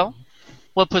show,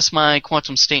 what puts my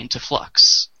quantum state into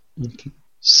flux? Okay.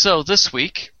 So this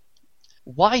week,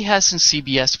 why hasn't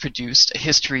CBS produced a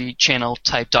History Channel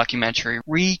type documentary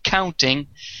recounting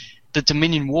the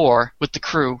Dominion War with the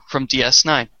crew from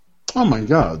DS9? Oh my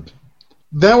god.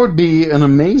 That would be an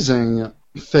amazing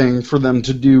thing for them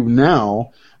to do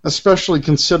now, especially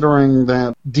considering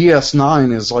that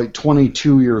DS9 is like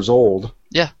 22 years old.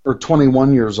 Yeah. Or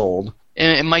 21 years old.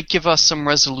 And it might give us some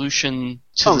resolution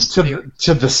to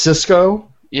the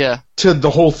Cisco? Yeah. To the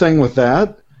whole thing with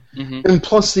that? Mm-hmm. And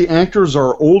plus the actors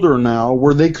are older now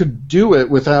where they could do it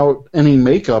without any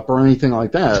makeup or anything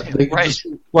like that. They could just,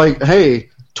 like, hey,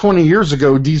 20 years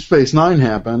ago Deep Space Nine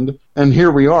happened, and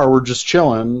here we are, we're just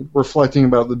chilling, reflecting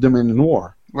about the Dominion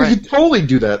War. Right. They could totally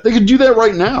do that. They could do that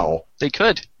right now. They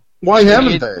could. Why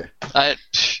haven't they?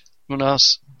 Who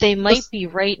knows? They might be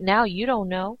right now. You don't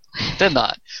know. They're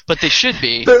not, but they should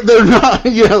be. They're not.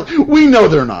 Yeah, we know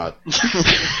they're not.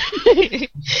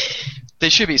 They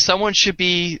should be. Someone should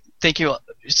be thinking.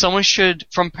 Someone should,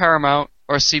 from Paramount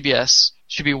or CBS,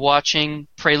 should be watching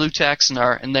Prelude to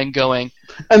Axanar and then going.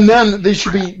 And then they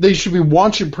should be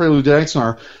watching Prelude to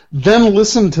Axanar, then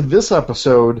listen to this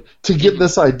episode to get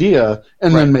this idea,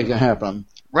 and then make it happen.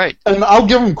 Right. And I'll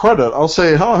give them credit. I'll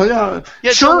say, oh, yeah,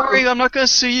 yeah, sure. Don't worry, I'm not going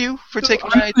to sue you for taking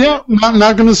my idea. Yeah, I'm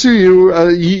not going to sue you.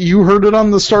 You heard it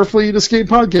on the Starfleet Escape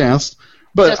podcast,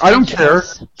 but Just I don't care.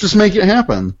 Just make it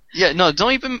happen. Yeah, no,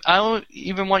 I don't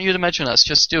even want you to mention us.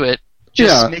 Just do it.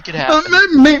 Just make it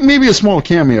happen. Maybe a small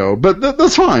cameo, but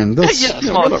that's fine. That's,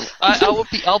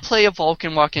 I'll play a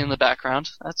Vulcan walking in the background.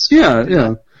 That's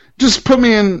yeah. Just put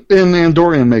me in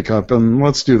Andorian makeup and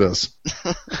let's do this.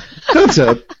 That's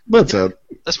it.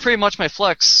 that's pretty much my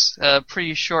flux.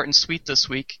 Pretty short and sweet this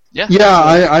week. Yeah. Yeah,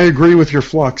 I agree with your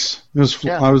flux.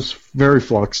 Yeah. I was very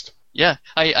fluxed. Yeah,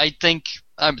 I think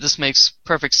this makes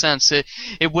perfect sense.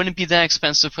 It wouldn't be that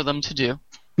expensive for them to do.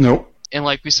 Nope. And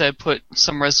like we said, put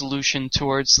some resolution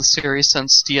towards the series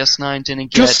since DS9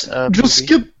 didn't get Just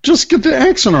get the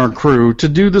Axonar crew to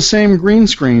do the same green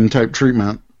screen type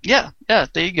treatment. Yeah, there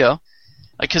you go.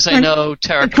 Because I know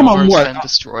Terra come on, Conor's what? been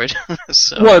destroyed.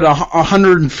 So. What,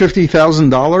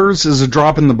 $150,000 is a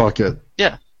drop in the bucket?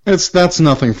 Yeah. That's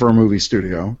nothing for a movie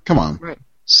studio. Come on. Right.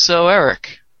 So,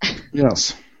 Eric.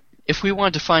 Yes. If we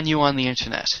wanted to find you on the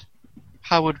internet,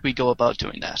 how would we go about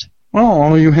doing that? Well,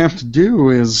 all you have to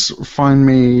do is find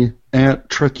me at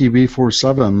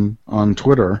TrekkieB47 on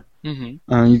Twitter.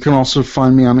 Mm-hmm. You can also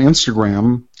find me on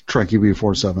Instagram,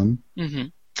 TrekkieB47. Mm-hmm.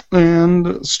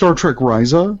 And Star Trek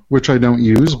Ryza, which I don't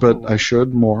use, but I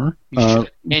should more. You should.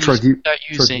 And you start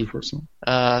using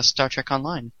TrekkieB47. Star Trek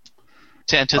Online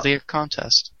to enter the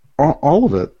contest. All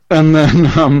of it. And then,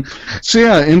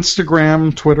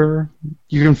 Instagram, Twitter.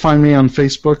 You can find me on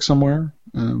Facebook somewhere.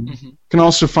 You can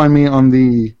also find me on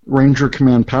the Ranger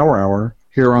Command Power Hour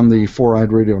here on the Four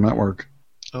Eyed Radio Network.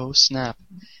 Oh, snap.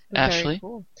 Very Ashley?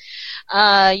 Cool.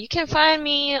 You can find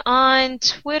me on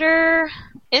Twitter,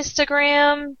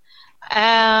 Instagram.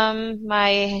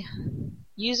 My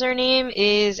username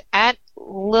is at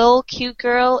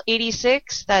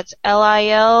LilCuteGirl86. That's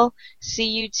LilCutegirl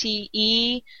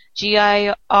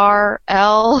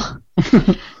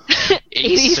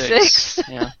 86.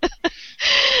 Yeah.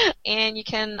 And you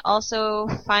can also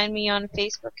find me on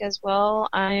Facebook as well.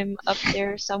 I'm up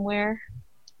there somewhere.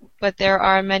 But there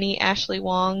are many Ashley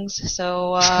Wongs,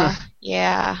 so,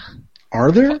 yeah.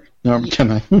 Are there? No, I'm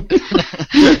kidding.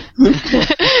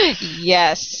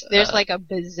 Yes, there's like a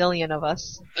bazillion of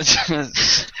us.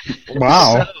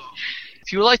 Wow. So,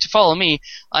 if you would like to follow me,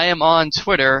 I am on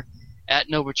Twitter at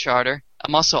NovaCharter.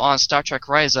 I'm also on Star Trek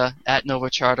Ryza at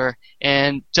NovaCharter.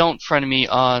 And don't friend me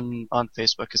on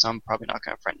Facebook, because I'm probably not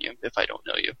going to friend you if I don't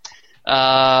know you.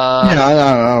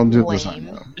 I'll do this.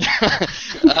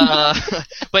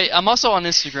 But I'm also on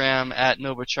Instagram at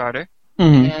NovaCharter.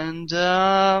 Mm-hmm. And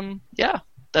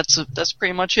that's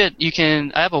pretty much it.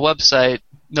 I have a website,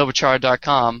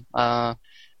 novacharter.com, but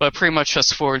it pretty much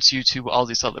just forwards you to all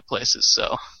these other places.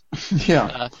 So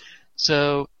yeah.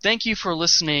 So thank you for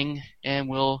listening, and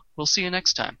we'll see you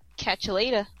next time. Catch you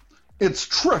later. It's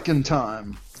trekking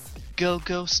time. Go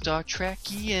Star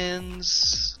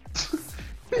Trekians.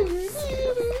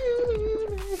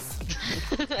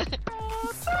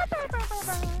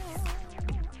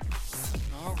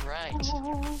 All right.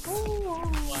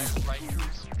 My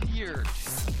Riker's beard.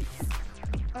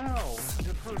 Ow,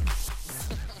 it hurts.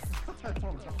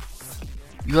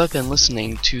 You have been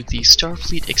listening to the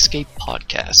Starfleet Escape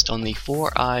podcast on the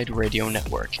Four Eyed Radio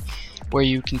Network, where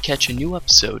you can catch a new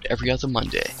episode every other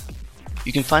Monday.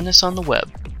 You can find us on the web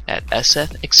at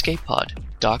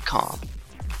sfescapepod.com.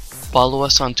 Follow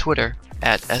us on Twitter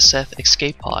at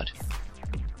sfescapepod.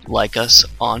 Like us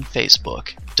on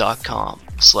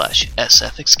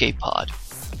Facebook.com/sfescapepod.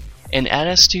 And add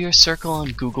us to your circle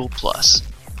on Google Plus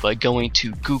by going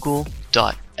to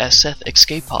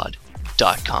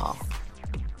google.sfescapepod.com.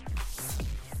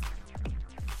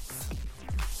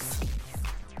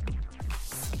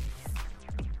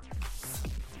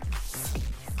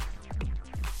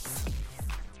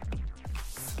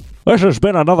 This has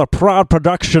been another proud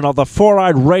production of the Four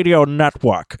Eyed Radio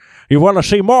Network. You want to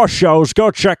see more shows,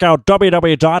 go check out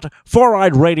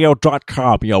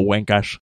www.foureyedradio.com, you winkers.